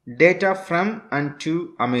data from and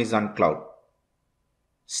to Amazon Cloud.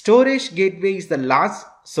 Storage Gateway is the last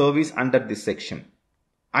service under this section.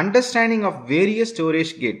 Understanding of various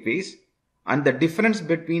storage gateways and the difference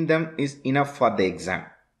between them is enough for the exam.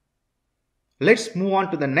 Let's move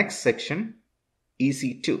on to the next section,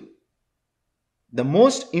 EC2. The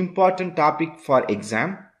most important topic for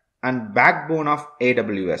exam and backbone of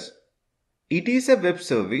AWS. It is a web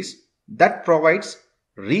service that provides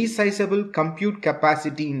resizable compute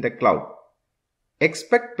capacity in the cloud.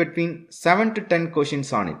 Expect between 7 to 10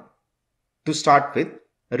 questions on it. To start with,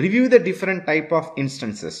 review the different type of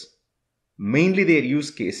instances, mainly their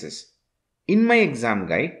use cases. In my exam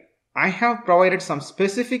guide, I have provided some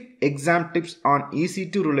specific exam tips on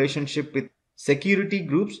EC2 relationship with security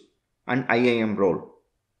groups and IAM role.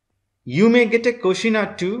 You may get a question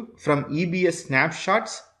or 2 from EBS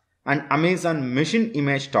snapshots and Amazon machine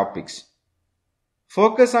image topics.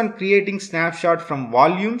 Focus on creating snapshot from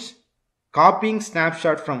volumes, copying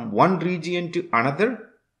snapshot from one region to another,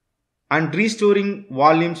 and restoring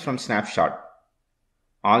volumes from snapshot.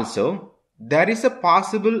 Also, there is a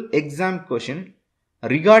possible exam question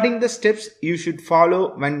regarding the steps you should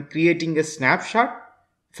follow when creating a snapshot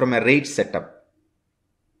from a RAID setup.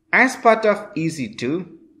 As part of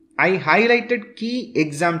EC2, I highlighted key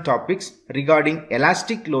exam topics regarding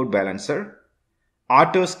Elastic Load Balancer,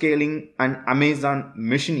 auto-scaling, and Amazon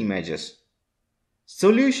machine images.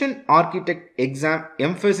 Solution Architect exam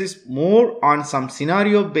emphasizes more on some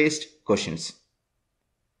scenario-based questions.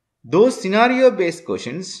 Those scenario-based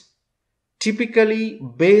questions typically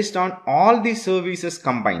based on all the services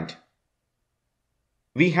combined.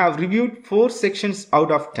 We have reviewed 4 sections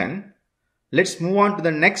out of 10. Let's move on to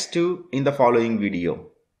the next 2 in the following video.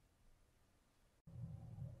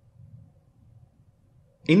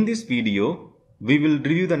 In this video, we will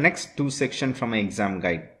review the next 2 sections from my exam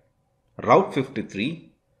guide, Route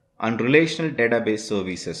 53 and Relational Database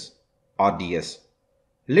Services, RDS.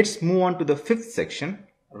 Let's move on to the 5th section,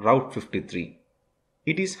 Route 53.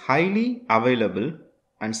 It is highly available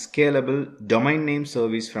and scalable domain name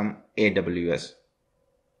service from AWS.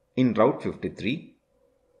 In Route 53,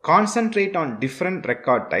 concentrate on different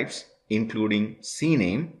record types including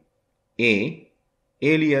CNAME,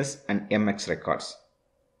 alias and MX records.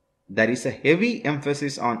 There is a heavy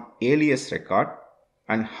emphasis on alias record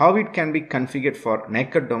and how it can be configured for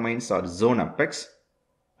naked domains or zone apex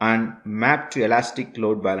and mapped to Elastic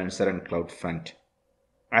Load Balancer and CloudFront.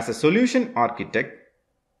 As a solution architect,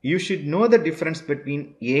 you should know the difference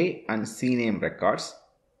between A and CNAME records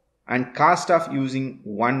and cost of using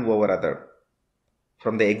one over other.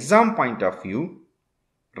 From the exam point of view,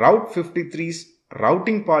 Route 53's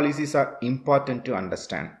routing policies are important to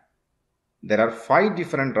understand. There are 5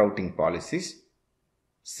 different routing policies: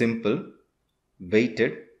 simple,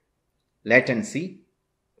 weighted, latency,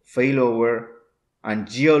 failover, and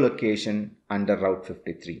geolocation under Route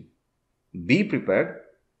 53. Be prepared,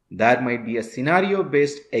 there might be a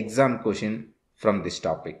scenario-based exam question from this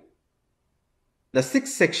topic. The 6th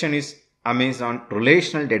section is Amazon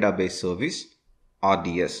Relational Database Service,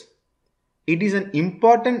 RDS. It is an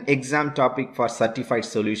important exam topic for Certified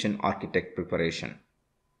Solution Architect preparation.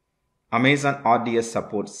 Amazon RDS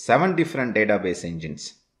supports 7 different database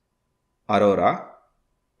engines: Aurora,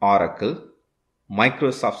 Oracle,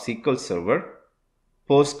 Microsoft SQL Server,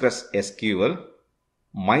 PostgreSQL,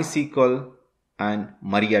 MySQL, and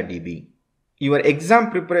MariaDB. Your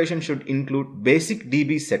exam preparation should include basic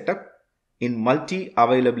DB setup in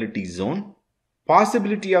multi-availability zone,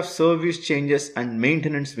 possibility of service changes and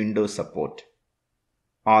maintenance window support.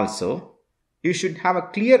 Also, you should have a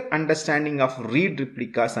clear understanding of read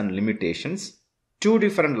replicas and limitations, 2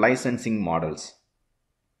 different licensing models.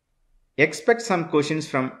 Expect some questions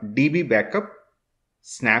from DB backup,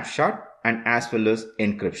 snapshot, and as well as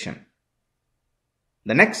encryption.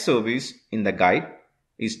 The next service in the guide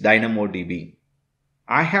is DynamoDB.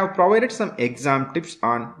 I have provided some exam tips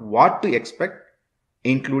on what to expect,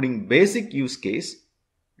 including basic use case,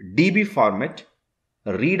 DB format,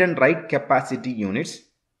 read and write capacity units,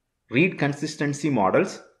 read consistency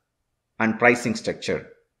models, and pricing structure.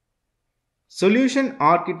 Solution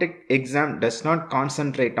Architect exam does not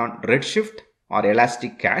concentrate on Redshift or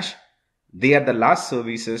Elastic Cache. They are the last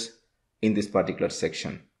services in this particular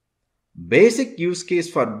section. Basic use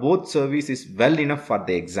case for both services is well enough for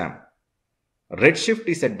the exam. Redshift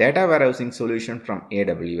is a data warehousing solution from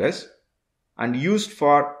AWS and used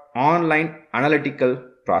for online analytical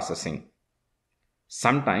processing.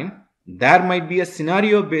 Sometime there might be a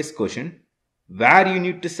scenario-based question where you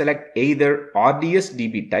need to select either RDS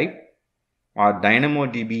DB type or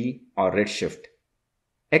DynamoDB or Redshift.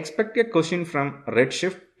 Expect a question from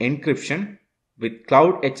Redshift encryption with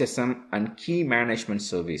Cloud HSM and key management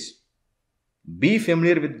service. Be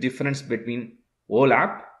familiar with the difference between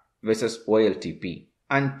OLAP versus OLTP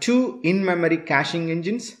and 2 in-memory caching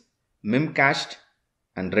engines, Memcached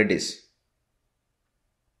and Redis.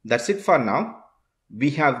 That's it for now.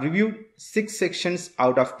 We have reviewed 6 sections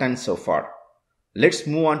out of 10 so far. Let's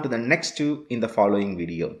move on to the next 2 in the following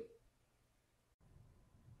video.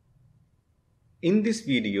 In this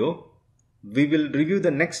video, we will review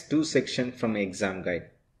the next 2 sections from exam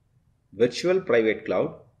guide: Virtual Private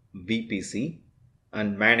Cloud, VPC,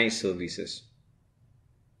 and Managed Services.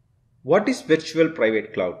 What is Virtual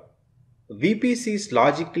Private Cloud? VPC is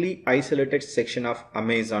logically isolated section of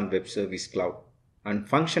Amazon Web Service Cloud and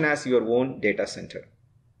function as your own data center.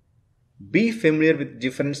 Be familiar with the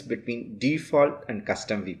difference between default and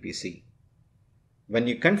custom VPC. When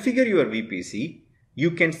you configure your VPC,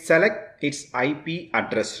 you can select its IP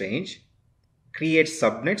address range, create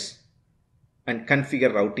subnets, and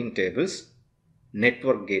configure routing tables,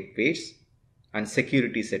 network gateways, and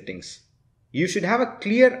security settings. You should have a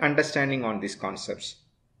clear understanding on these concepts.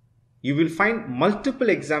 You will find multiple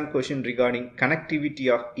exam questions regarding connectivity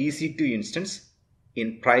of EC2 instance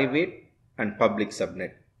in private and public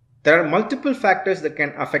subnet. There are multiple factors that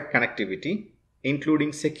can affect connectivity,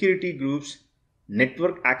 including security groups,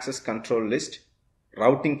 network access control list,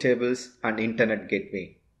 routing tables, and internet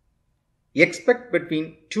gateway. Expect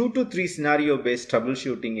between 2 to 3 scenario-based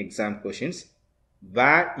troubleshooting exam questions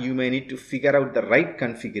where you may need to figure out the right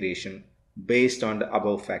configuration based on the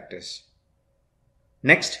above factors.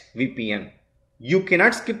 Next, VPN. You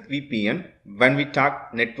cannot skip VPN when we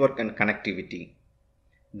talk network and connectivity.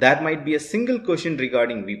 There might be a single question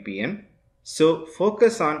regarding VPN, so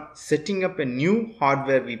focus on setting up a new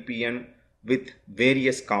hardware VPN with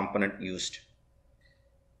various components used.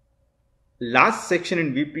 Last section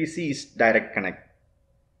in VPC is Direct Connect.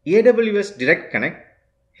 AWS Direct Connect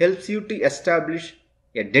helps you to establish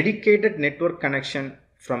a dedicated network connection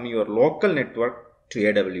from your local network to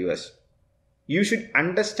AWS. You should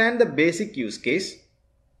understand the basic use case.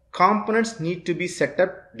 Components need to be set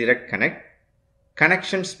up Direct Connect,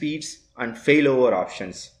 connection speeds, and failover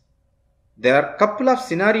options. There are a couple of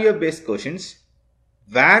scenario-based questions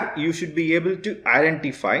where you should be able to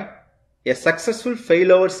identify a successful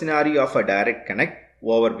failover scenario of a direct connect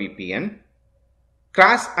over VPN,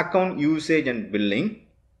 cross-account usage and billing,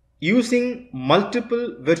 using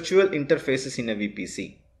multiple virtual interfaces in a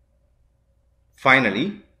VPC.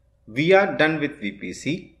 Finally, we are done with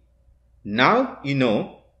VPC. Now you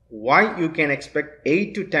know why you can expect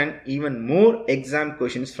 8 to 10 even more exam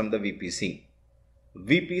questions from the VPC.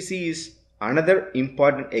 VPC is another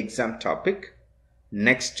important exam topic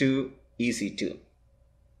next to EC2.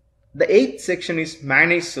 The 8th section is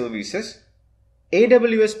Managed Services.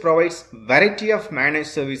 AWS provides variety of managed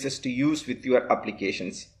services to use with your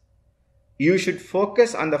applications. You should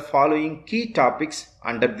focus on the following key topics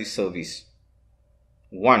under this service.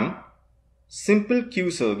 1. Simple queue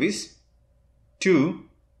service. 2.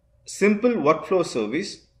 Simple workflow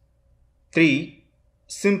service. 3.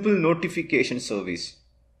 Simple notification service.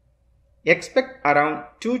 Expect around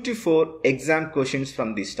 2 to 4 exam questions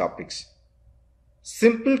from these topics.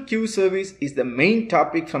 Simple queue service is the main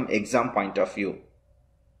topic from exam point of view.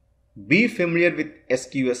 Be familiar with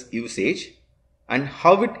SQS usage and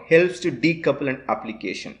how it helps to decouple an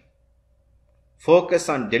application. Focus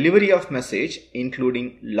on delivery of message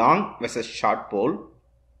including long versus short poll,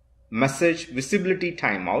 message visibility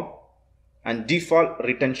timeout, and default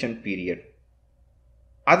retention period.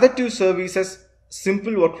 Other two services,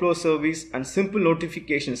 simple workflow service and simple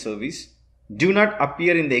notification service, do not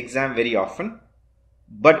appear in the exam very often,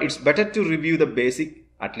 but it's better to review the basic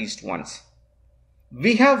at least once.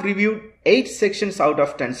 We have reviewed 8 sections out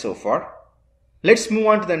of 10 so far. Let's move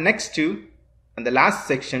on to the next 2 and the last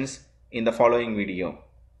sections in the following video.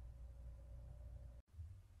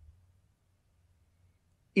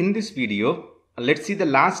 In this video, let's see the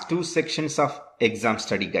last 2 sections of exam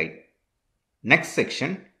study guide. Next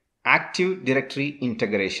section, Active Directory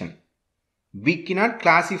Integration. We cannot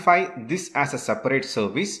classify this as a separate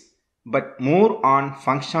service, but more on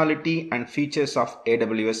functionality and features of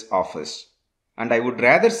AWS offers. And I would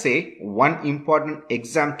rather say one important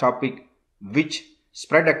exam topic which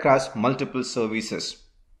spread across multiple services.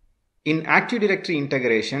 In Active Directory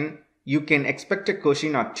Integration, you can expect a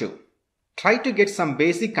question or 2. Try to get some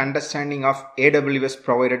basic understanding of AWS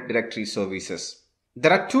provided directory services.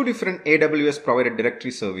 There are 2 different AWS provided directory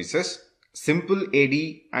services, Simple AD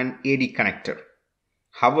and AD Connector.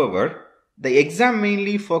 However, the exam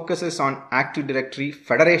mainly focuses on Active Directory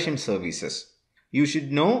Federation services. You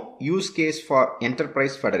should know use case for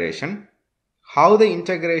Enterprise Federation, how the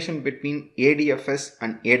integration between ADFS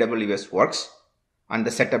and AWS works, and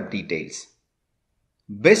the setup details.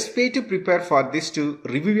 Best way to prepare for this to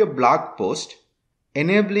review a blog post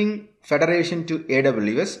enabling federation to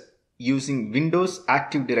AWS using Windows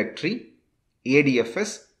Active Directory,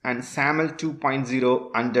 ADFS, and SAML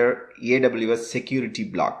 2.0 under AWS Security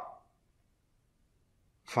blog.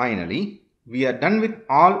 Finally, we are done with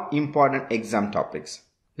all important exam topics.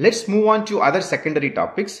 Let's move on to other secondary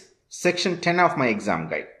topics, section 10 of my exam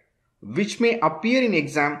guide, which may appear in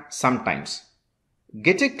exam sometimes.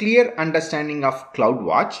 Get a clear understanding of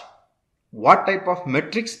CloudWatch, what type of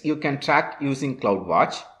metrics you can track using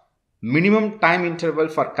CloudWatch, minimum time interval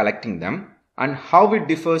for collecting them, and how it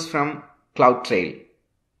differs from CloudTrail.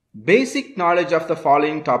 Basic knowledge of the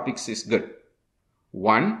following topics is good.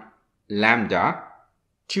 1. Lambda.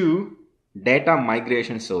 2. Data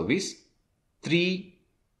migration service. 3.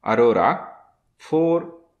 Aurora.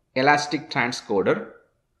 4. Elastic transcoder.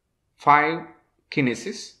 5.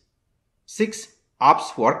 Kinesis. 6.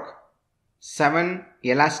 Ops work. 7.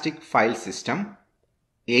 Elastic file system.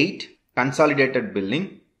 8. Consolidated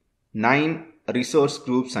billing. 9. Resource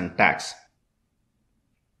groups and tags.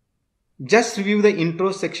 Just review the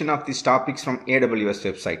intro section of these topics from AWS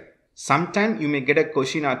website. Sometime you may get a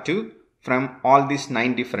question or 2 from all these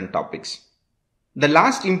 9 different topics. The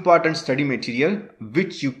last important study material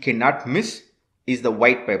which you cannot miss is the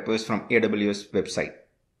white papers from AWS website.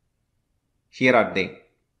 Here are they.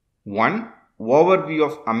 1. Overview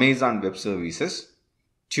of Amazon Web Services.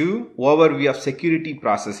 2. Overview of security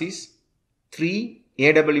processes. 3.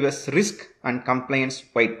 AWS Risk and Compliance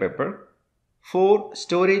White Paper. 4.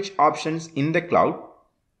 Storage options in the cloud.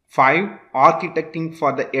 5. Architecting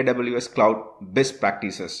for the AWS Cloud Best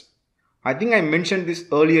Practices. I think I mentioned this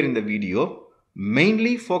earlier in the video.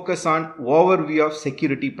 Mainly focus on overview of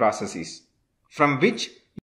security processes, from which